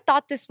never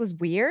thought this was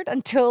weird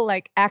until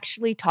like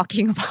actually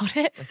talking about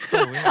it. That's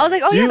so weird. I was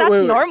like, oh Do yeah, you- that's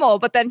wait. normal.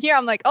 But then here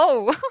I'm like,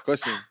 oh.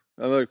 Question.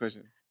 Another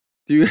question.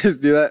 Do you guys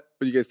do that?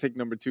 But you guys take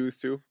number 2s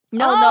too?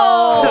 No,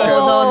 Oh,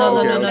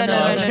 no,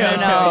 okay,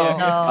 no.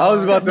 I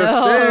was about to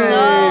No. say.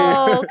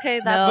 No, okay,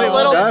 that's No. a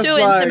little That's too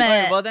like-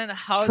 intimate. Well then,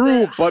 how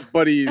True the- butt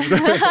buddies.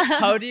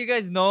 how do you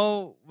guys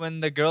know when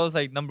the girl's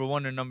like number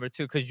 1 or number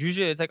 2? Because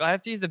usually it's like I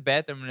have to use the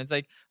bathroom, and it's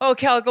like,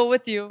 okay, I'll go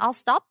with you. I'll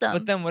stop them.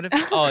 But then what if?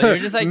 Oh, you're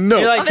just like No.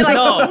 You're like, I'll be like,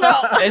 no,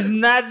 no. it's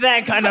not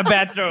that kind of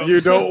bathroom. You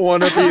don't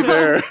want to be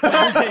there.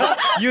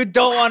 You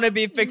don't want to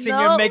be fixing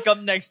your No. makeup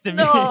next to me.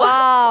 No.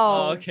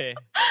 Wow. Oh, okay.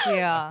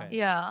 Yeah. Okay.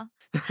 Yeah.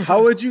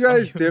 How would you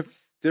guys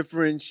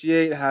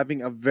differentiate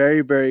having a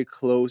very, very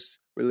close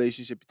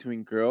relationship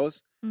between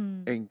girls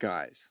Mm. and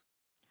guys?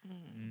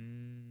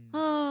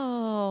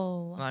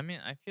 Oh. Well, I mean,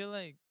 I feel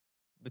like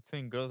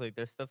between girls, like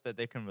there's stuff that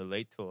they can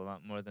relate to a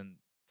lot more than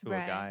to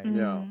Right. a guy.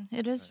 Yeah.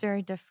 It is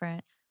very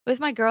different. With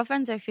my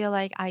girlfriends, I feel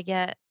like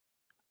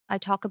I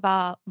talk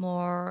about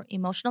more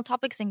emotional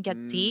topics and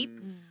get deep.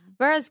 Mm.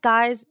 Whereas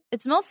guys,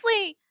 it's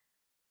mostly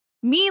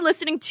me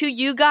listening to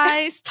you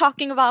guys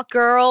talking about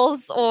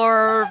girls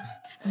or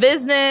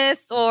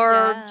business or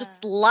Yeah.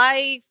 just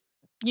life,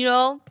 you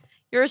know,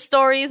 your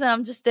stories. And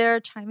I'm just there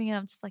chiming in.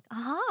 I'm just like,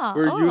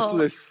 We're oh.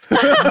 useless.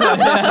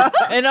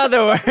 In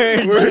other words,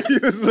 We're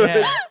useless.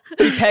 yeah,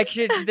 we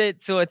packaged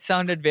it so it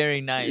sounded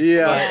very nice.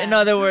 Yeah. But in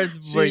other words,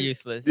 we're She-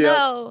 useless. Yeah.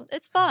 No,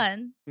 it's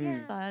fun.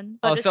 It's Mm. fun.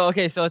 Oh, But so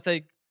okay, so it's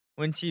like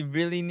when she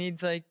really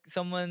needs like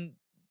someone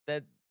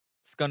that's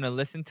gonna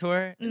listen to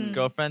her, it's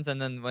girlfriends,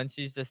 and then when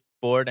she's just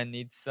bored and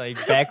needs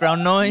like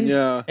background noise,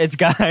 it's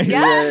guys.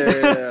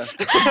 Yeah.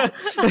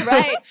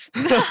 Right.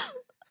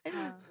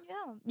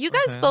 You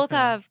guys both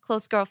have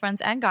close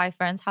girlfriends and guy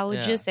friends. How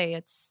would you say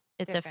it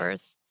Different.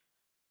 differs?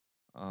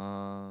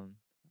 I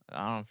don't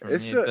know. For me,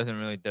 it doesn't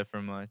really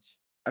differ much.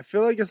 I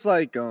feel like it's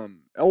like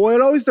well, it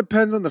always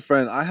depends on the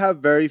friend. I have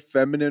very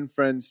feminine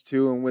friends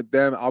too, and with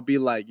them I'll be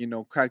like,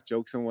 crack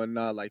jokes and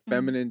whatnot, like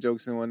feminine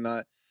jokes and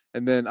whatnot.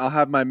 And then I'll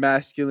have my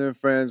masculine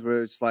friends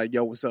where it's like,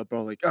 yo, what's up,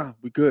 bro? Like,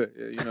 we good.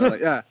 Like,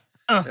 yeah.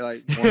 They're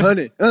like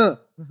 100,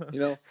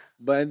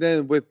 But and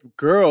then with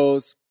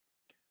girls,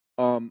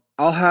 I'll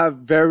have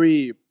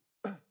very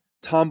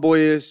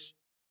tomboyish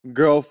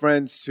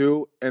girlfriends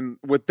too, and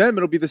with them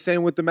it'll be the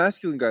same with the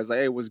masculine guys, like,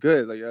 hey, what's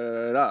good, like,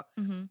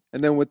 and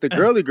then with the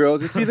girly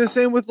girls it'd be the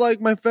same with like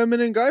my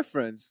feminine guy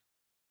friends,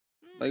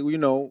 like, we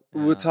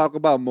would talk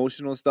about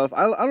emotional stuff.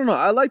 I don't know,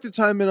 I like to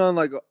chime in on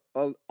like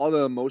all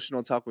the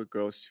emotional talk with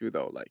girls too,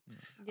 though. Like,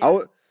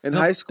 in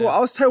high school I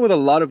was tight with a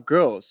lot of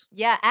girls.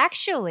 Yeah,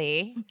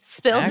 actually,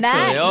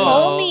 Matt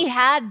only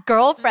had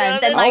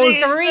girlfriends and like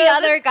 3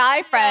 other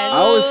guy friends.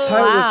 I was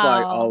tight with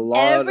like a lot.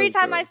 Every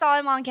time I saw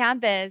him on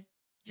campus,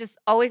 just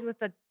always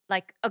with a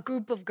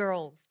group of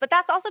girls. But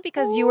that's also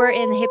because you were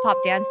in the hip hop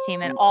dance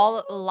team and a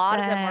lot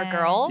of them were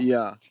girls.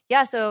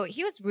 Yeah, so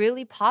he was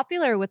really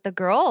popular with the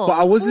girls. But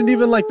I wasn't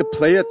even like the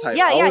player type.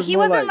 Yeah, he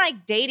wasn't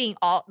like dating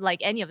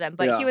any of them,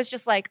 but he was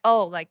just like,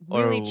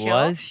 really chill.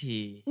 Or was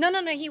he? No,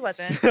 he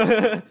wasn't.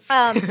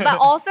 But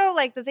also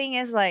like the thing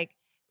is like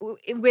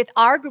with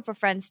our group of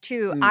friends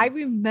too, I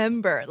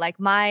remember like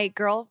my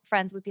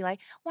girlfriends would be like,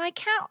 why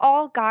can't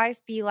all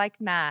guys be like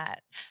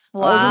Matt?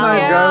 Wow. I was a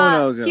nice guy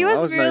when I was young. He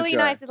was really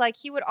nice. Like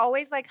he would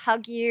always like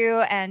hug you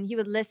and he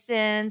would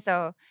listen.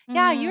 So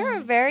yeah, you were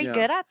very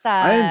good at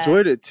that. I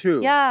enjoyed it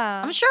too.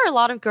 Yeah. I'm sure a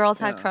lot of girls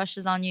had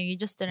crushes on you. You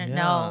just didn't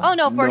know. Oh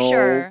no, for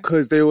sure.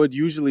 Because they would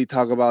usually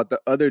talk about the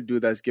other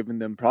dude that's giving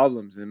them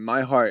problems. In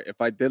my heart,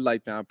 if I did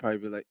like that, I'd probably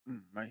be like,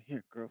 right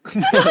here, girl.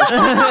 Come on.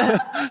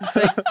 It's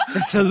like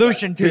the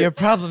solution to your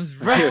problems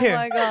right here. Oh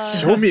my God.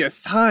 Show me a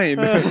sign.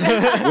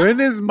 When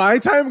is my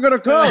time gonna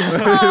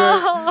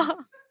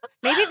come?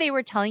 Maybe they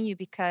were telling you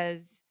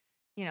because,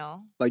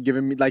 like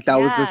giving me, like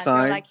that was the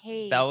sign. Like,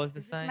 hey, that was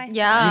the sign.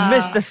 Yeah, you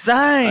missed the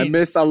sign. I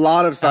missed a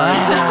lot of signs.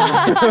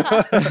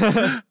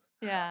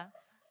 Yeah.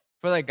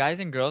 For like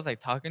guys and girls,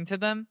 like talking to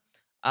them,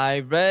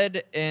 I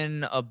read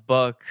in a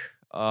book.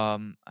 I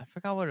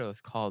forgot what it was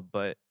called,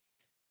 but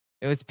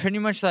it was pretty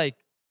much like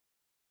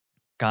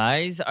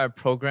guys are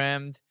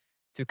programmed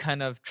to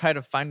kind of try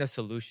to find a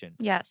solution.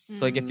 Yes.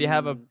 So like if you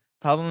have a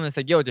problem, it's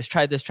like, yo, just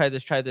try this,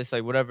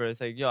 like whatever. It's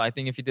like, yo, I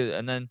think if you do it.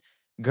 And then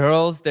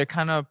girls, they're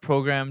kind of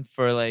programmed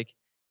for like,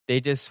 they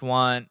just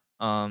want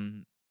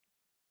kind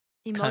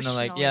of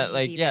like,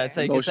 it's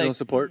like emotional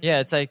support. Yeah,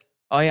 it's like,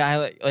 oh yeah,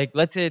 I like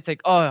let's say it's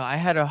like, oh, I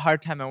had a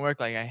hard time at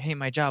work, like I hate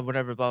my job,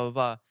 whatever, blah blah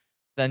blah.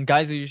 Then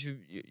guys will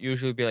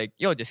usually be like,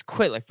 yo, just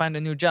quit, like find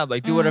a new job,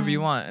 like do whatever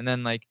you want. And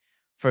then like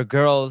for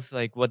girls,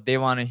 like what they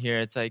want to hear,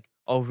 it's like,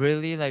 oh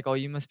really, like, oh,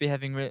 you must be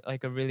having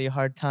like a really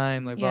hard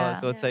time, like blah.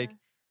 So it's like,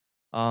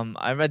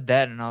 I read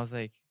that and I was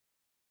like,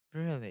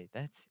 really,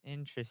 that's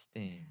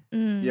interesting.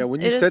 Yeah, when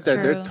you said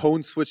that, their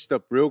tone switched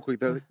up real quick.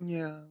 They're like,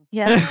 yeah,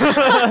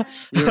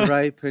 you're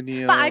right,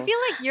 Peniel. But I feel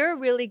like you're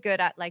really good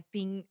at like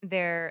being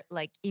there,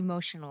 like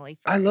emotionally.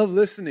 I love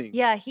listening.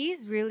 Yeah,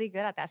 he's really good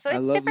at that. So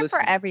it's different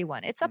for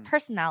everyone. It's a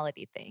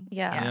personality thing.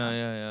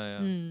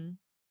 Yeah.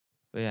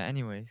 But yeah,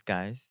 anyways,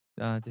 guys,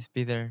 just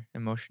be there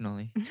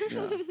emotionally.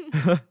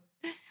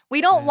 We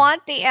don't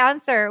want the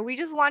answer. We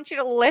just want you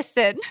to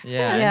listen.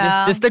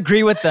 Yeah. Just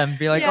agree with them.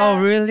 Be like,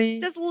 oh, really?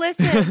 Just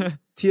listen.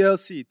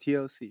 TLC.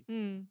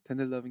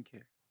 Tender love and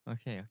care.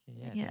 Okay.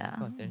 Yeah.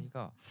 There you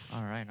go.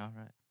 All right.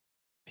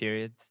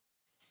 Periods.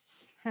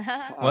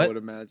 I would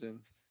imagine.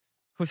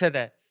 Who said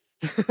that?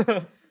 Well,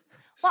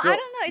 I don't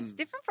know. It's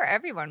different for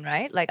everyone,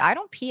 right? Like, I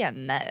don't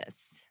PMS.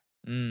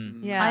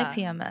 Yeah. I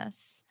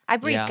PMS. I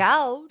break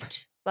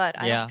out,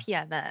 but I don't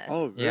PMS.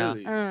 Oh,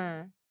 really?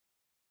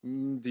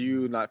 Do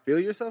you not feel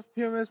yourself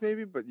PMS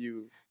maybe, but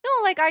you... No,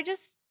 like I'm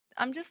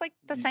just like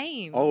the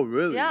same. Oh,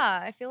 really?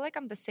 Yeah, I feel like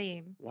I'm the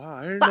same. Wow,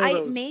 I didn't know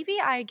that was... maybe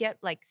I get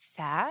like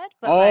sad,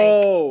 but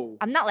like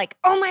I'm not like,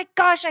 oh my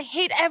gosh, I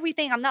hate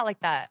everything. I'm not like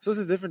that. So it's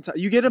a different time.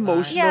 You get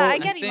emotional. Yeah, I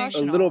get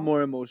emotional. A little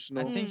more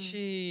emotional. I think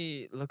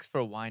she looks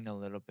for wine a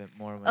little bit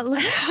more. A little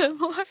bit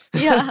more?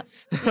 Yeah.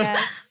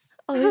 Yes.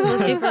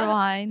 Looking for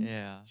wine.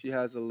 Yeah. She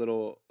has a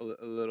little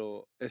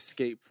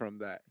escape from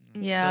that.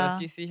 Yeah. So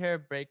if you see her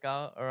break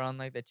out around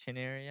like the chin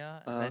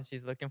area and then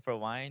she's looking for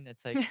wine,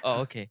 it's like,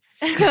 oh, okay.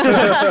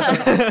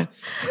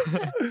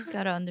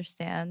 Gotta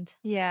understand.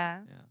 Yeah,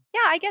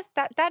 I guess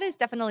that is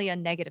definitely a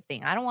negative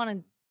thing. I don't want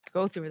to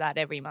go through that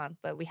every month,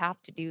 but we have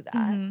to do that.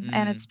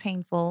 And it's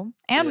painful.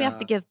 And we have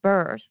to give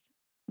birth.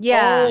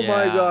 Yeah. Oh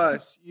my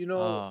gosh.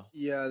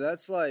 Yeah,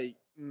 that's like...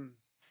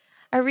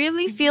 I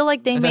really feel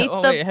like they Is made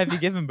that, the. wait, have you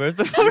given birth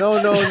before? No.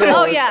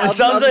 Oh, yeah. I'm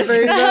Sounds like-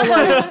 saying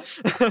that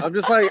like I'm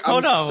just like I'm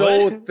Hold on,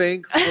 so what?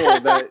 thankful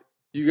that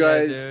you Yeah,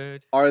 guys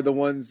dude. are the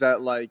ones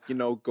that like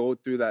go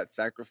through that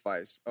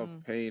sacrifice of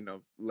pain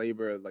of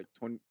labor like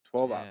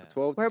 12 Yeah.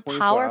 12 We're to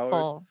 24 hours.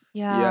 powerful.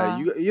 Yeah,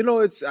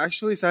 it's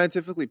actually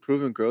scientifically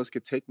proven girls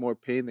could take more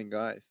pain than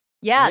guys.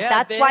 Yeah, Yeah,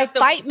 that's they why have to-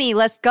 fight me.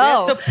 Let's They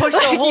go. have to push the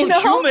whole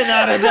human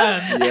out of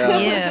them. Yeah.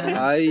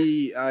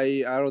 Yeah.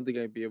 I don't think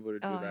I'd be able to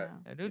do Oh, that.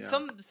 Yeah, dude, Yeah.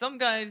 some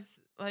guys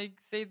like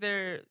say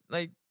they're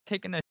like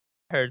taking a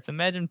hurts.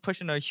 Imagine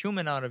pushing a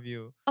human out of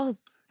you.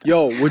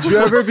 Yo, would you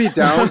ever be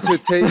down to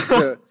take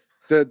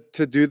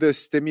to do the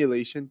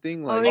stimulation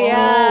thing? Like, yeah.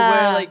 Oh,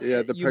 where like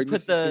Yeah, the you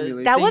pregnancy put the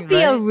stimulation. That would be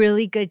a right?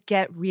 really good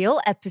Get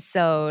Real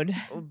episode.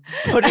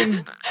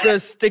 putting the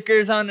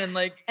stickers on and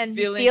like And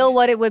feeling feel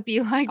what it would be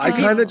like. I to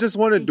kind be- of just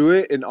want to do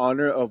it in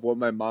honor of what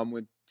my mom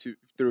went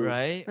through.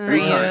 right 3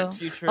 you.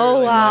 times. Future, Oh,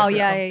 like, wow, life or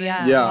yeah, something.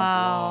 yeah. Yeah.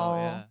 Wow,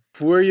 yeah.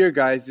 Who are your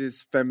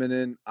guys'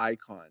 feminine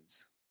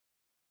icons?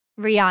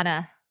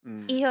 Rihanna.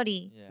 Mm.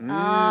 Iori. Yeah.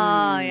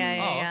 Oh,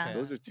 yeah. okay.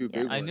 Those are two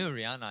Yeah. big I ones. knew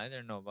Rihanna. I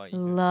didn't know about you.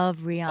 Love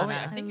Rihanna. Oh, wait,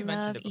 I think you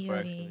mentioned it before, Iori.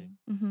 actually.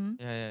 Mm-hmm.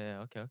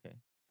 Yeah.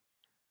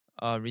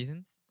 Okay.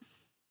 Reasons?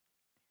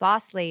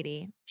 Boss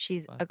Lady.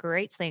 She's Boss. a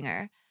great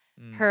singer.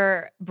 Mm.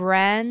 Her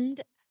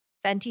brand,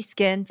 Fenty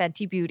Skin,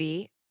 Fenty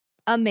Beauty,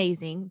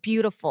 amazing,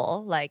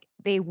 beautiful. Like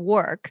they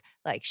work.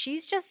 Like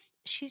she's just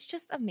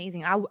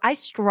amazing. I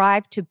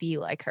strive to be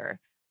like her,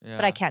 Yeah.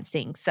 but I can't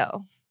sing.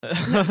 So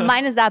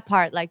mine is that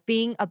part. Like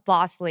being a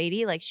boss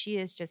lady. Like she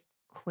is just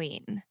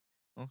queen.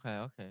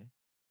 Okay.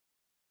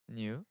 And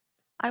you?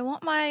 I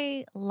want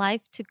my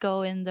life to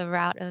go in the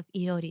route of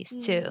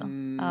Iori's too.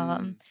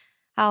 Mm.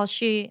 How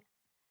she,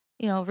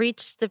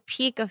 reached the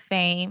peak of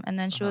fame and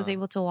then she was Uh-huh.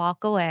 able to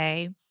walk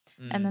away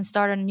and then Mm.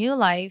 start a new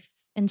life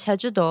in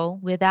Jeju-do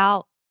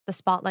without the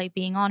spotlight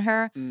being on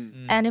her.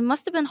 Mm. And it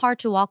must have been hard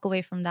to walk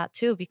away from that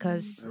too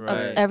because Right.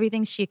 of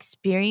everything she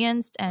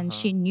experienced and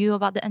she knew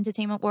about the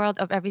entertainment world,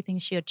 of everything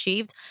she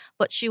achieved.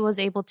 But she was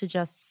able to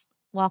just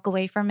walk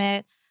away from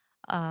it,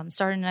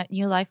 starting a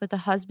new life with a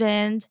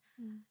husband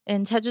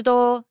in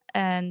Jeju-do.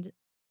 And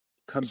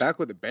Come back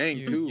with a bang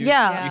You- too. you-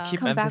 Yeah. You keep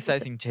Come back with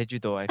emphasizing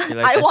Jeju-do. I feel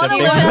like I that's want a to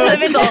big live in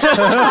live in Jeju-do.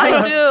 Jeju-do.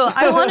 I do.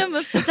 I want to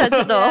move to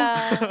Jeju-do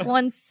Yeah.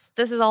 once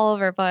this is all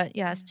over. But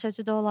yes,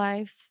 Jeju-do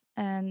life.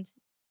 And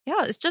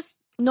yeah, it's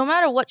just no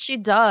matter what she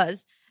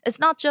does, it's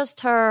not just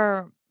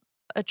her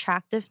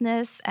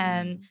attractiveness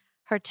and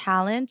her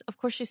talent. Of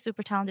course, she's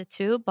super talented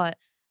too, but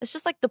it's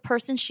just like the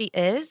person she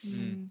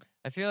is.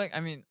 I feel like,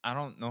 I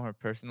don't know her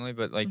personally,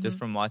 but like just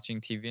from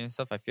watching TV and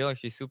stuff, I feel like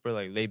she's super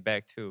like laid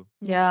back too.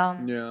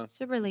 Yeah. Yeah.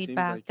 Super laid Seems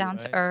back, like it, down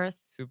to right?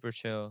 earth, Super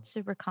chill.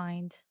 super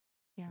kind.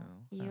 Yeah.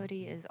 Oh,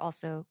 Iori is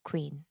also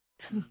queen.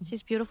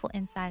 She's beautiful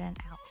inside and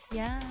out.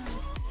 Yeah.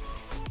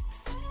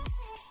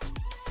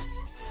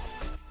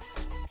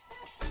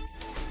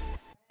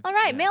 All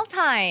right, mail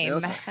time.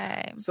 Mail time.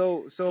 Okay.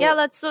 So Yeah,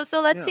 let's let's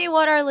yeah. see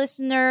what our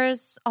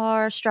listeners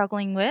are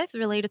struggling with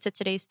related to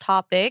today's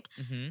topic.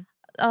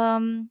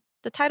 Mm-hmm.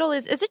 The title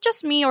is it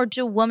just me or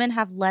do women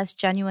have less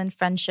genuine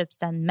friendships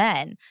than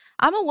men?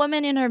 I'm a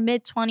woman in her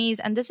mid-20s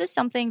and this is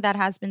something that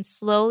has been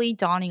slowly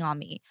dawning on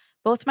me.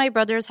 Both my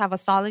brothers have a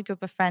solid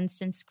group of friends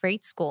since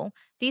grade school.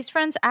 These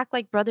friends act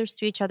like brothers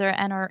to each other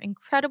and are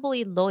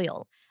incredibly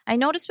loyal. I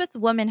notice with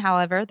women,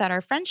 however, that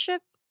our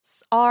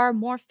friendships are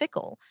more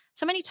fickle.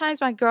 So many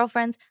times my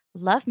girlfriends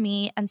love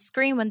me and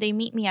scream when they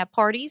meet me at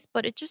parties,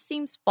 but it just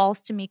seems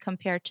false to me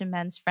compared to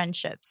men's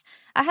friendships.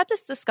 I had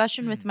this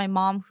discussion with my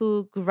mom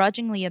who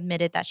grudgingly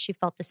admitted that she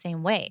felt the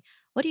same way.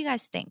 What do you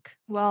guys think?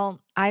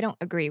 Well, I don't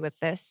agree with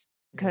this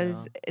because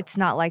Yeah. it's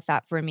not like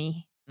that for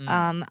me.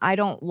 I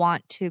don't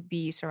want to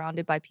be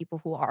surrounded by people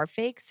who are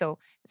fake. So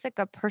it's like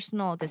a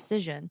personal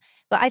decision.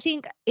 But I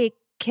think it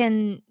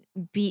can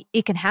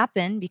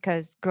happen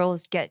because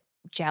girls get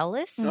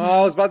jealous. Oh,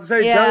 I was about to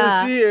say Yeah.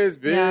 jealousy is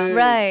big. Yeah,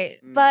 right.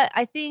 Mm. But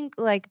I think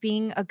like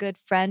being a good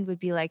friend would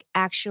be like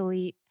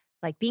actually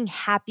like being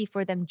happy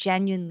for them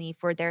genuinely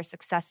for their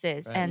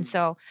successes. Right. And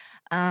so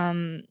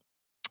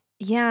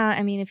yeah,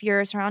 I mean if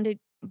you're surrounded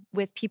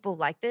with people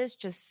like this,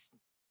 just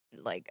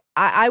like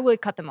I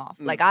would cut them off.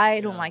 Mm. Like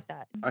I don't Yeah. like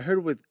that. I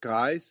heard with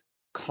guys,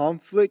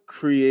 conflict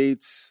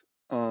creates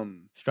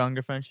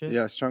Stronger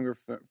friendship? stronger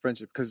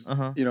friendship because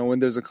Uh-huh. when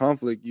there's a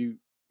conflict, you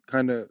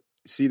kind of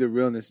see the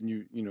realness and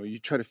you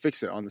try to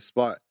fix it on the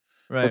spot.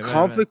 Right. But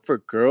conflict for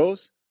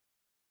girls,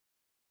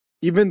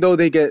 even though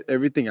they get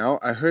everything out,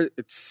 I heard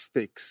it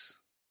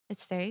sticks. It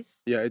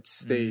stays. Yeah, it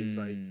stays.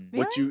 Like Mm.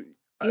 what you.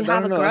 I You don't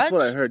have a know. That's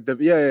what I grudge?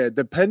 heard. Yeah.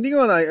 Depending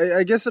on,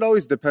 I guess it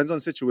always depends on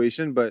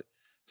situation, but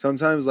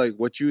sometimes like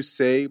what you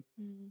say,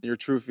 your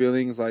true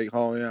feelings, like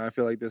oh yeah, I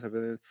feel like this. I feel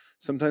like this.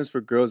 Sometimes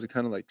for girls, it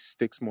kind of like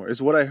sticks more.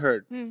 Is what I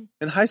heard Mm.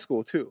 in high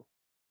school too.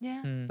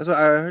 Yeah. Mm. That's what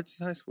I heard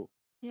in high school.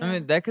 Yeah. I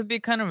mean, that could be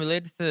kind of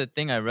related to the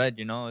thing I read,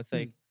 It's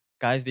like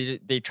guys,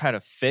 they try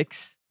to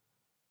fix,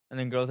 and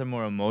then girls are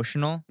more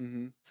emotional.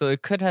 Mm-hmm. So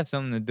it could have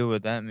something to do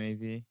with that,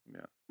 maybe.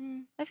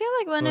 I feel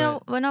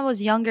like when I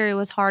was younger, it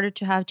was harder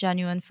to have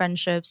genuine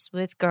friendships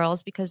with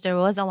girls because there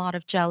was a lot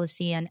of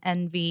jealousy and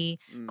envy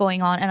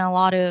going on, and a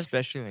lot of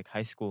especially like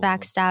high school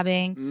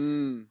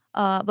backstabbing.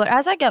 But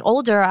as I get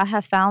older, I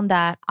have found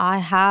that I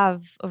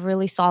have a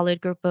really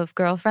solid group of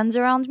girlfriends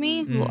around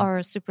me who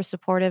are super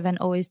supportive and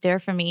always there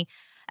for me.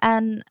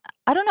 And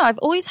I don't know, I've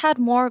always had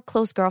more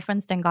close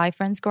girlfriends than guy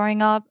friends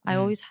growing up. I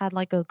always had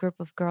like a group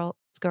of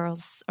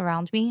girls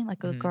around me,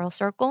 like a girl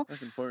circle.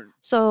 That's important.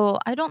 So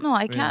I don't know.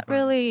 I can't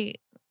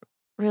really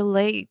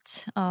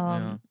relate.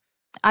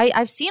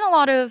 I've seen a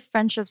lot of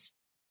friendships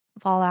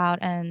fall out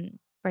and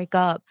break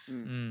up,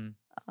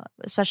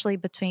 especially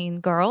between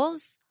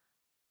girls.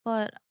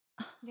 But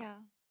yeah,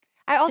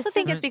 I also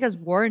think it's because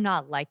we're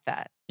not like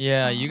that.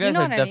 Yeah, you guys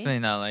know are what I definitely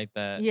mean? not like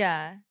that.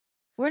 Yeah,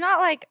 we're not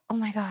like, oh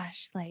my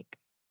gosh, like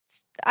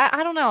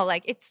I don't know,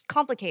 like it's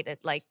complicated.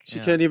 Like she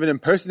can't even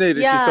impersonate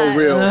it. She's so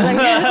real. Like,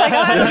 it's like,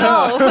 I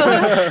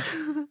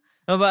don't know.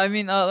 No, but I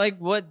mean, like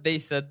what they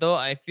said though,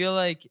 I feel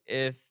like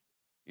if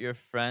your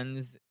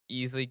friends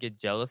easily get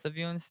jealous of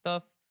you and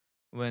stuff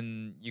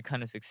when you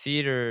kind of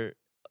succeed, or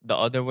the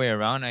other way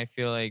around, I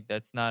feel like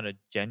that's not a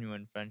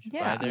genuine friendship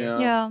either.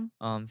 Yeah.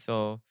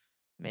 So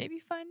maybe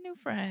find new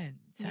friends.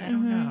 I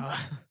don't know.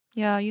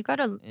 Yeah, you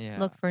gotta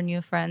look for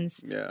new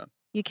friends. Yeah.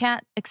 You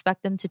can't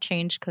expect them to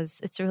change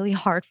because it's really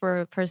hard for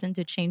a person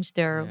to change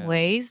their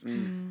ways.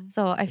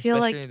 So I feel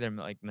like especially their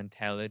like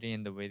mentality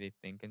and the way they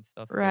think and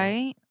stuff.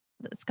 Right?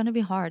 It's gonna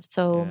be hard.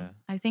 So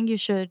I think you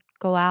should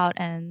go out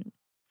and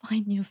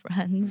find new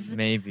friends.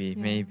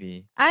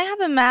 Maybe. I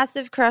have a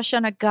massive crush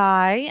on a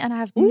guy and I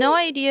have no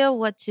idea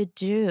what to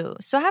do.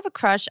 So I have a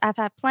crush. I've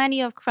had plenty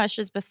of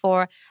crushes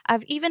before.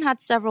 I've even had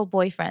several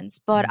boyfriends,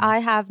 but I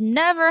have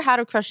never had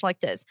a crush like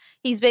this.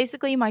 He's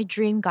basically my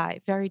dream guy.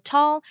 Very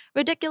tall,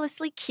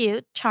 ridiculously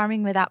cute,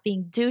 charming without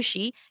being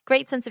douchey,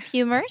 great sense of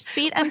humor,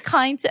 sweet and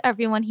kind to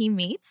everyone he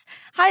meets,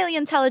 highly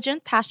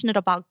intelligent, passionate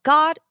about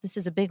God. This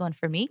is a big one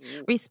for me.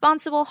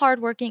 Responsible,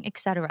 hardworking,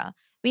 etc.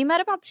 We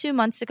met about 2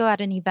 months ago at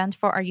an event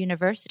for our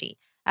university.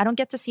 I don't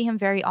get to see him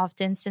very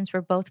often since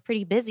we're both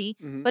pretty busy,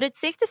 but it's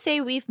safe to say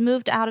we've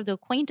moved out of the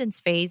acquaintance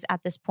phase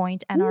at this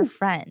point and are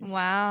friends.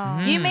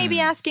 Wow. You may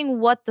be asking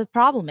what the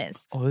problem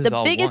is.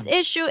 The biggest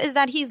issue is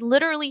that he's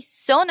literally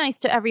so nice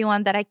to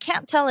everyone that I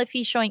can't tell if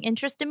he's showing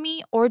interest in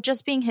me or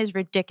just being his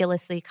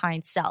ridiculously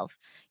kind self.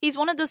 He's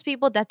one of those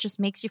people that just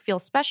makes you feel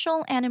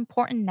special and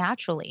important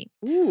naturally.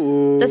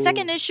 The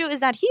second issue is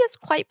that he is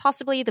quite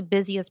possibly the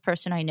busiest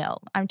person I know.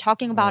 I'm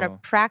talking about a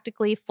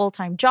practically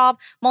full-time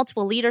job,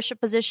 multiple leadership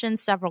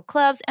positions, several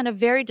clubs, and a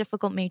very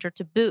difficult major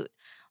to boot.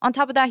 On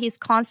top of that, he's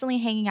constantly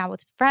hanging out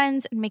with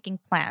friends and making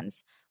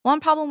plans. One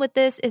problem with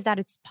this is that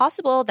it's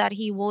possible that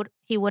he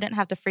wouldn't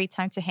have the free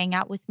time to hang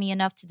out with me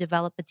enough to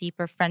develop a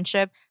deeper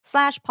friendship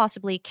 /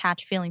 possibly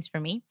catch feelings for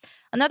me.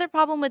 Another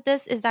problem with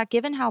this is that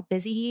given how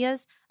busy he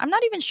is, I'm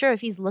not even sure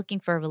if he's looking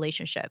for a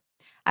relationship.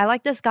 I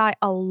like this guy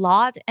a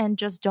lot and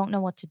just don't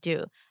know what to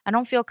do. I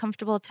don't feel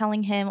comfortable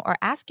telling him or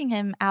asking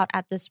him out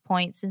at this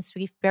point since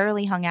we've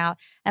barely hung out,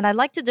 and I'd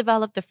like to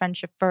develop the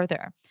friendship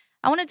further.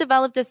 I want to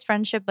develop this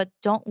friendship but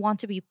don't want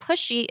to be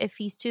pushy if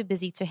he's too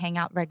busy to hang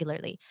out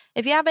regularly.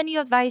 If you have any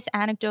advice,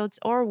 anecdotes,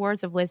 or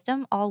words of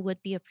wisdom, all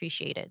would be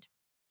appreciated.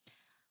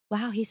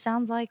 Wow, he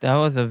sounds like... That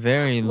was a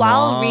very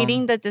While long...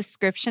 reading the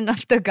description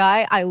of the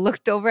guy, I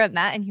looked over at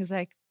Matt and he was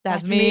like,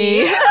 That's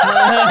me.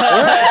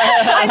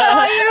 I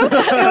saw you.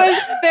 It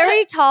was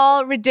very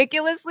tall,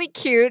 ridiculously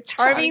cute,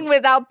 charming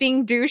without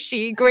being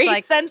douchey,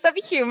 great sense of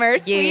humor,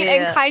 sweet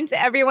and kind to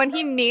everyone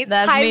he meets,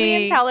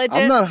 highly intelligent.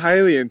 I'm not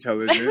highly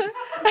intelligent.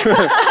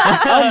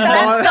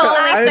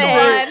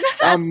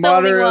 I'm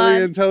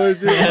moderately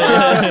intelligent.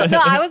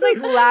 No, I was like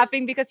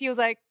laughing because he was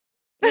like,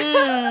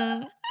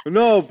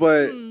 No,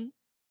 but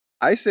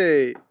I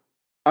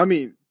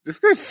mean, this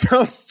guy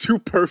sounds too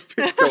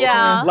perfect. Though.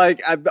 Yeah.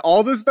 Like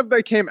all the stuff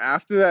that came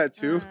after that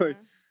too, like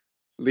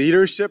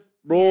leadership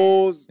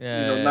roles,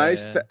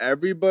 nice to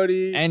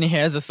everybody. And he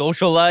has a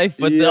social life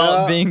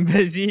without being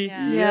busy.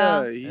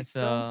 Yeah, he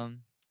sounds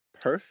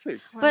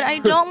perfect. But I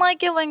don't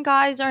like it when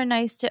guys are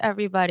nice to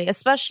everybody,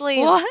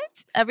 especially No,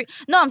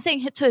 I'm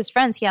saying to his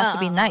friends he has to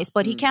be nice,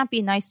 but he can't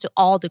be nice to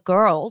all the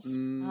girls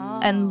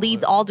and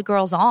lead all the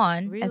girls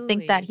on and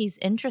think that he's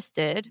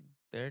interested.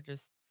 They're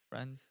just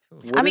friends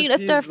too. I mean,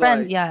 if they're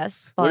friends,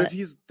 yes. But what if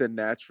he's the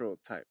natural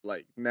type?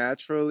 Like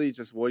naturally,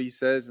 just what he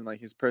says and like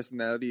his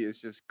personality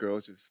is just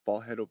girls just fall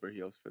head over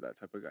heels for that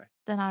type of guy.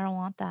 Then I don't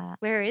want that.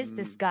 Where is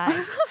this guy?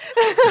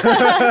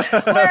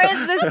 Where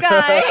is this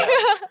guy?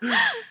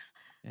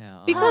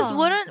 Yeah. Because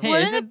wouldn't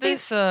isn't it be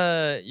this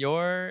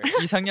your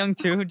이상형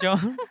too,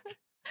 John?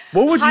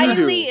 What would you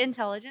do? Highly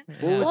intelligent.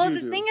 Well,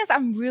 the thing is,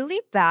 I'm really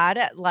bad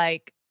at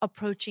like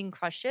approaching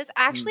crushes.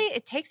 Actually,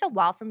 it takes a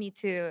while for me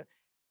to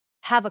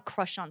have a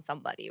crush on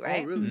somebody,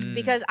 right? Oh, really?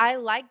 Because I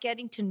like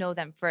getting to know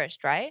them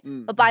first, right?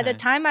 But by the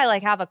time I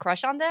like have a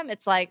crush on them,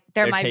 it's like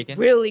they're my taken?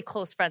 really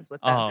close friends with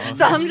them.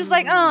 So I'm just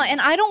like,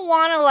 and I don't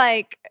want to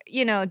like,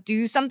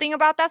 do something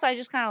about that. So I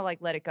just kind of like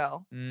let it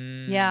go.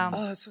 Yeah.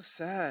 Oh, that's so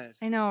sad.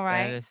 I know,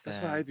 right? That is sad.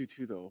 That's what I do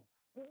too, though.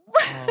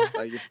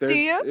 Like Do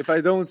you? if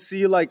I don't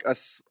see like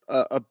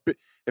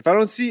if I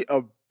don't see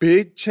a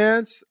big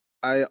chance,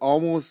 I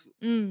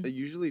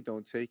usually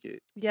don't take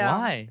it. Yeah.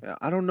 Why? Yeah,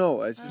 I don't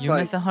know. It's just You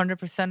like miss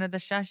 100% of the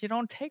shots you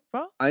don't take,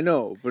 bro. I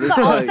know, but it's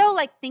But like also,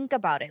 like, think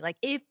about it. Like,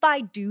 if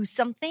I do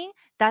something,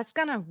 that's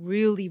gonna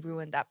really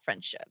ruin that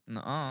friendship.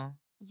 Nuh-uh.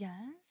 Yes,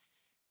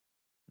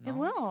 No. it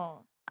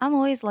will. I'm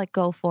always like,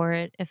 go for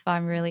it if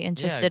I'm really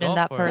interested in go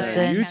that for it.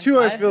 person. you two.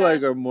 I I've feel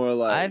like had- are more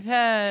like I've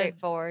had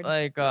Straightforward.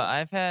 like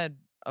I've had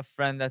a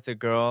friend that's a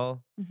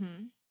girl.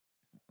 Mm-hmm.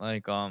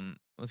 Like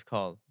what's it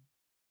called?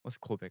 What's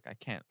고백? I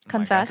can't. oh my God,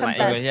 Confess. my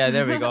Confess. English- Yeah,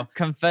 there we go.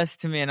 Confess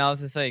to me, and I was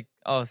just like,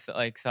 oh,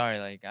 sorry,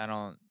 like I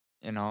don't,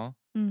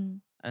 Mm.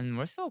 and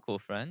we're still cool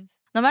friends.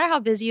 No matter how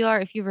busy you are,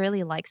 if you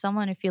really like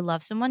someone, if you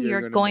love someone, You're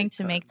you're gonna going make to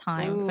time. make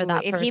time for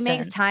that If person. he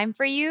makes time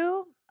for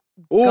you,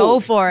 ooh, go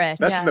for it.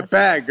 That's in the Yes.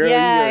 bag, girl.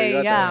 Yeah, you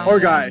got yeah. that. Or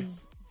guy.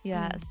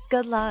 Yes.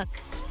 Good luck.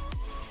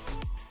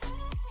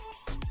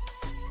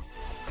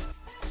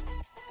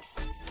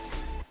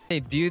 Hey,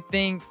 do you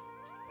think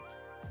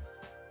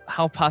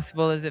how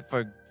possible is it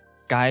for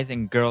guys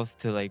and girls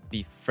to like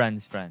be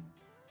friends? Because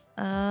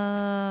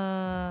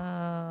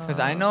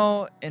I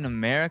know in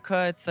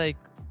America, it's like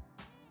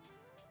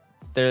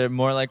they're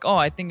more like, oh,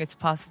 I think it's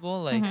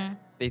possible. Like Mhm.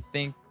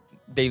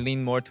 they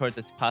lean more towards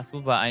it's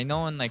possible. But I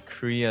know in like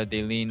Korea,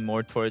 they lean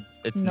more towards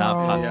it's not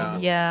No.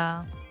 possible.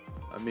 Yeah.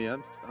 I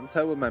mean, I'm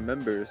tight with my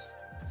members,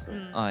 so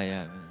Oh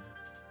yeah, man.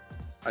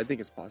 I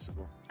think it's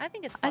possible. I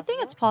think it's. I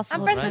think it's I'm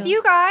possible. friends too. with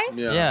you guys.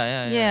 Yeah.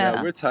 Yeah.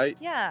 Yeah. We're tight.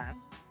 Yeah.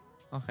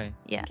 Okay.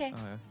 Yeah. Okay.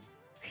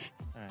 Okay.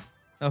 All right.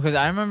 No, because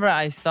I remember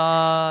I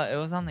saw it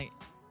was on like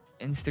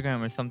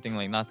Instagram or something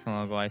like not too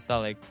long ago. I saw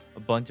like a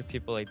bunch of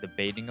people like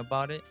debating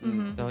about it.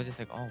 Mhm. So I was just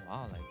like, oh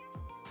wow, like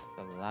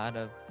that's a lot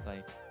of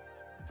like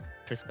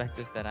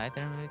perspectives that I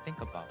didn't really think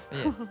about. But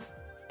yes,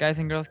 guys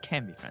and girls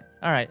can be friends.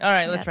 All right,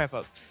 let's wrap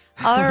up.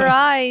 All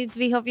right.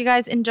 We hope you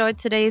guys enjoyed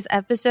today's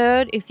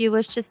episode. If you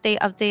wish to stay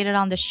updated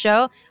on the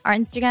show, our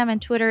Instagram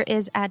and Twitter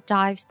is at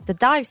the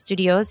Dive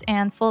Studios,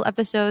 and full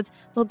episodes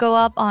will go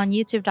up on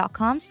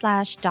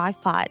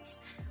youtube.com/divepods.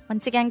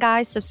 Once again,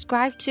 guys,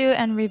 subscribe to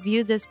and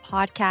review this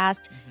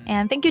podcast.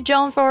 And thank you,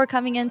 Joan, for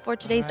coming in for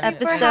today's All right.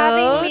 for having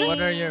episode. me.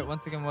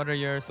 What are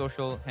your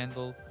social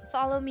handles?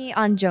 Follow me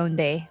on Joan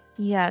Day.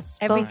 Yes.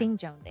 Everything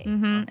Joan Day.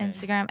 Mm-hmm, Okay.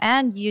 Instagram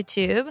and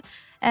YouTube.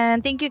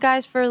 And thank you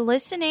guys for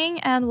listening.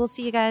 And we'll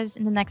see you guys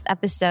in the next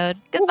episode.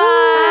 Goodbye.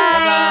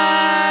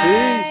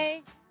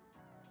 Peace.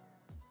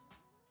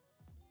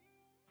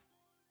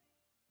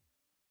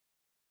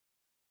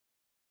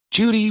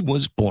 Judy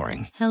was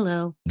boring.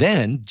 Hello.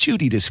 Then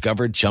Judy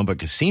discovered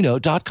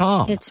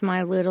ChumbaCasino.com. It's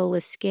my little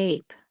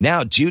escape.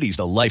 Now Judy's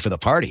the life of the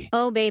party.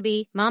 Oh,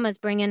 baby, mama's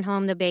bringing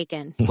home the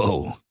bacon.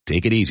 Whoa,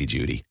 take it easy,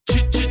 Judy.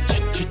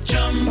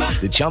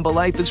 The Chumba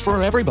life is for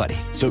everybody.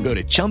 So go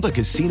to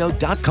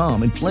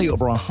ChumbaCasino.com and play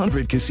over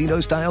 100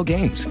 casino-style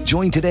games.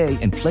 Join today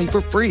and play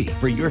for free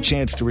for your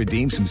chance to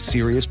redeem some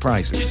serious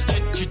prizes.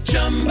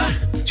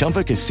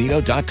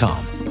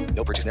 ChumbaCasino.com.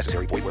 No purchase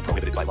necessary. Void where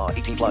prohibited by law.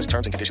 18 plus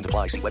terms and conditions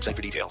apply. See website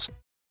for details.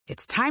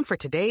 It's time for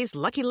today's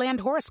Lucky Land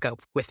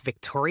horoscope with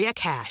Victoria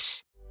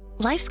Cash.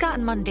 Life's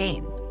gotten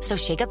mundane, so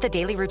shake up the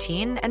daily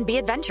routine and be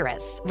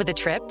adventurous with a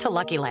trip to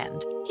Lucky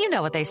Land. You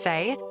know what they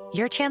say,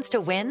 your chance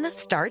to win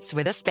starts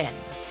with a spin.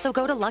 So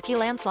go to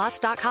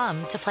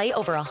LuckyLandSlots.com to play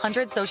over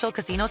 100 social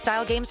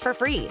casino-style games for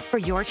free for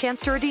your chance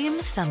to redeem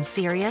some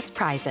serious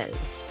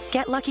prizes.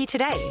 Get lucky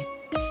today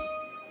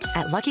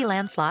at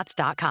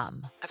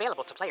LuckyLandSlots.com.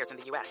 Available to players in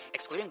the U.S.,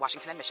 excluding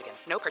Washington and Michigan.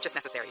 No purchase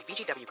necessary.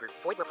 VGW Group.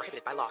 Void where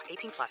prohibited by law.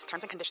 18 plus.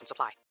 Terms and conditions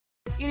apply.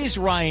 It is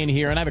Ryan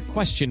here, and I have a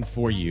question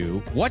for you.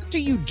 What do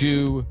you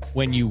do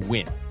when you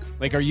win?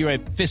 Like, are you a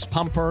fist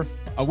pumper,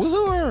 a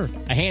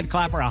woohooer, a hand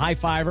clapper, a high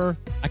fiver?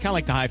 I kind of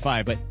like the high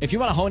five, but if you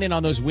want to hone in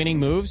on those winning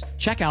moves,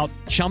 check out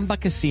Chumba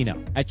Casino.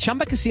 At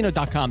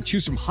ChumbaCasino.com,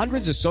 choose from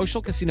hundreds of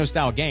social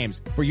casino-style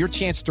games for your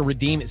chance to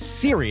redeem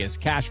serious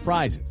cash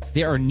prizes.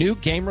 There are new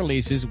game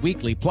releases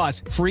weekly,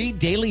 plus free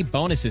daily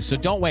bonuses. So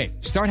don't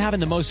wait. Start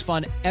having the most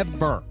fun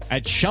ever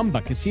at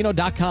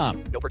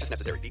ChumbaCasino.com. No purchase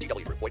necessary.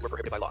 VGW Group. Void where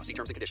prohibited by law. See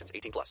terms and conditions.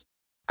 18 plus.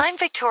 I'm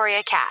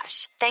Victoria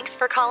Cash. Thanks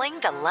for calling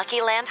the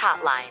Lucky Land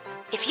Hotline.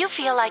 If you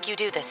feel like you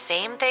do the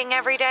same thing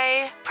every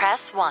day,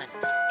 press 1.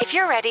 If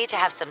you're ready to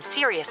have some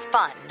serious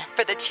fun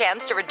for the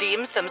chance to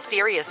redeem some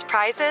serious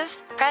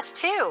prizes, press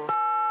 2.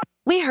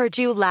 We heard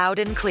you loud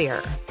and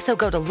clear. So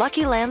go to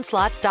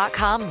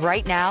LuckyLandSlots.com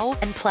right now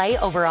and play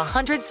over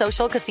 100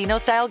 social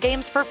casino-style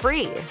games for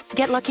free.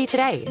 Get lucky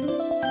today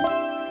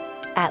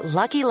at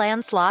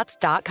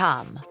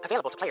LuckyLandSlots.com.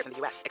 Available to players in the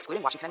U.S.,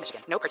 excluding Washington and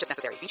Michigan. No purchase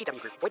necessary.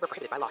 VGW Group. Void where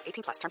prohibited by law.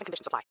 18 plus. Terms and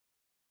conditions apply.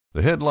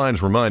 The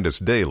headlines remind us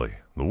daily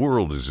the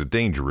world is a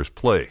dangerous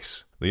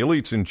place. The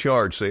elites in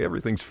charge say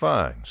everything's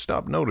fine.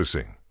 Stop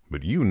noticing.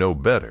 But you know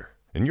better.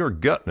 And your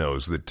gut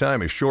knows that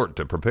time is short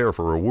to prepare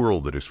for a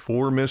world that is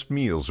 4 missed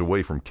meals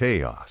away from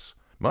chaos.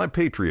 My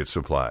Patriot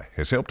Supply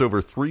has helped over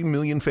 3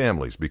 million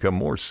families become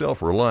more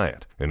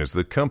self-reliant and is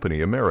the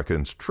company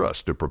Americans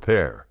trust to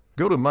prepare.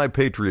 Go to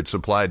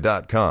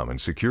MyPatriotSupply.com and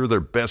secure their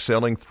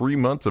best-selling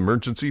 3-month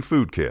emergency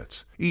food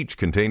kits. Each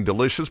contain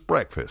delicious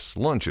breakfasts,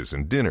 lunches,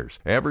 and dinners,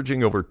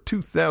 averaging over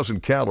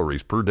 2,000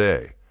 calories per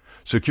day.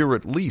 Secure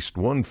at least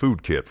one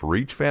food kit for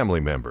each family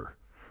member.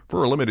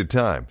 For a limited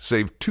time,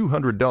 save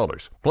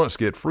 $200, plus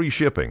get free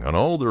shipping on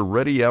all their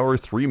Ready Hour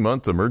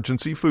 3-month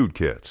emergency food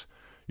kits.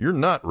 You're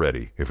not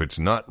ready if it's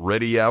not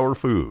Ready Hour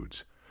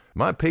Foods.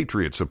 My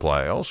Patriot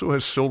Supply also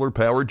has solar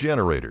power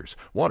generators,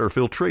 water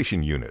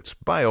filtration units,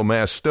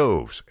 biomass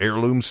stoves,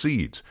 heirloom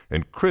seeds,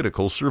 and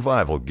critical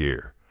survival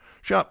gear.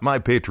 Shop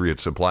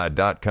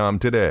MyPatriotSupply.com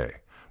today.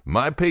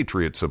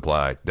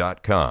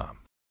 MyPatriotSupply.com.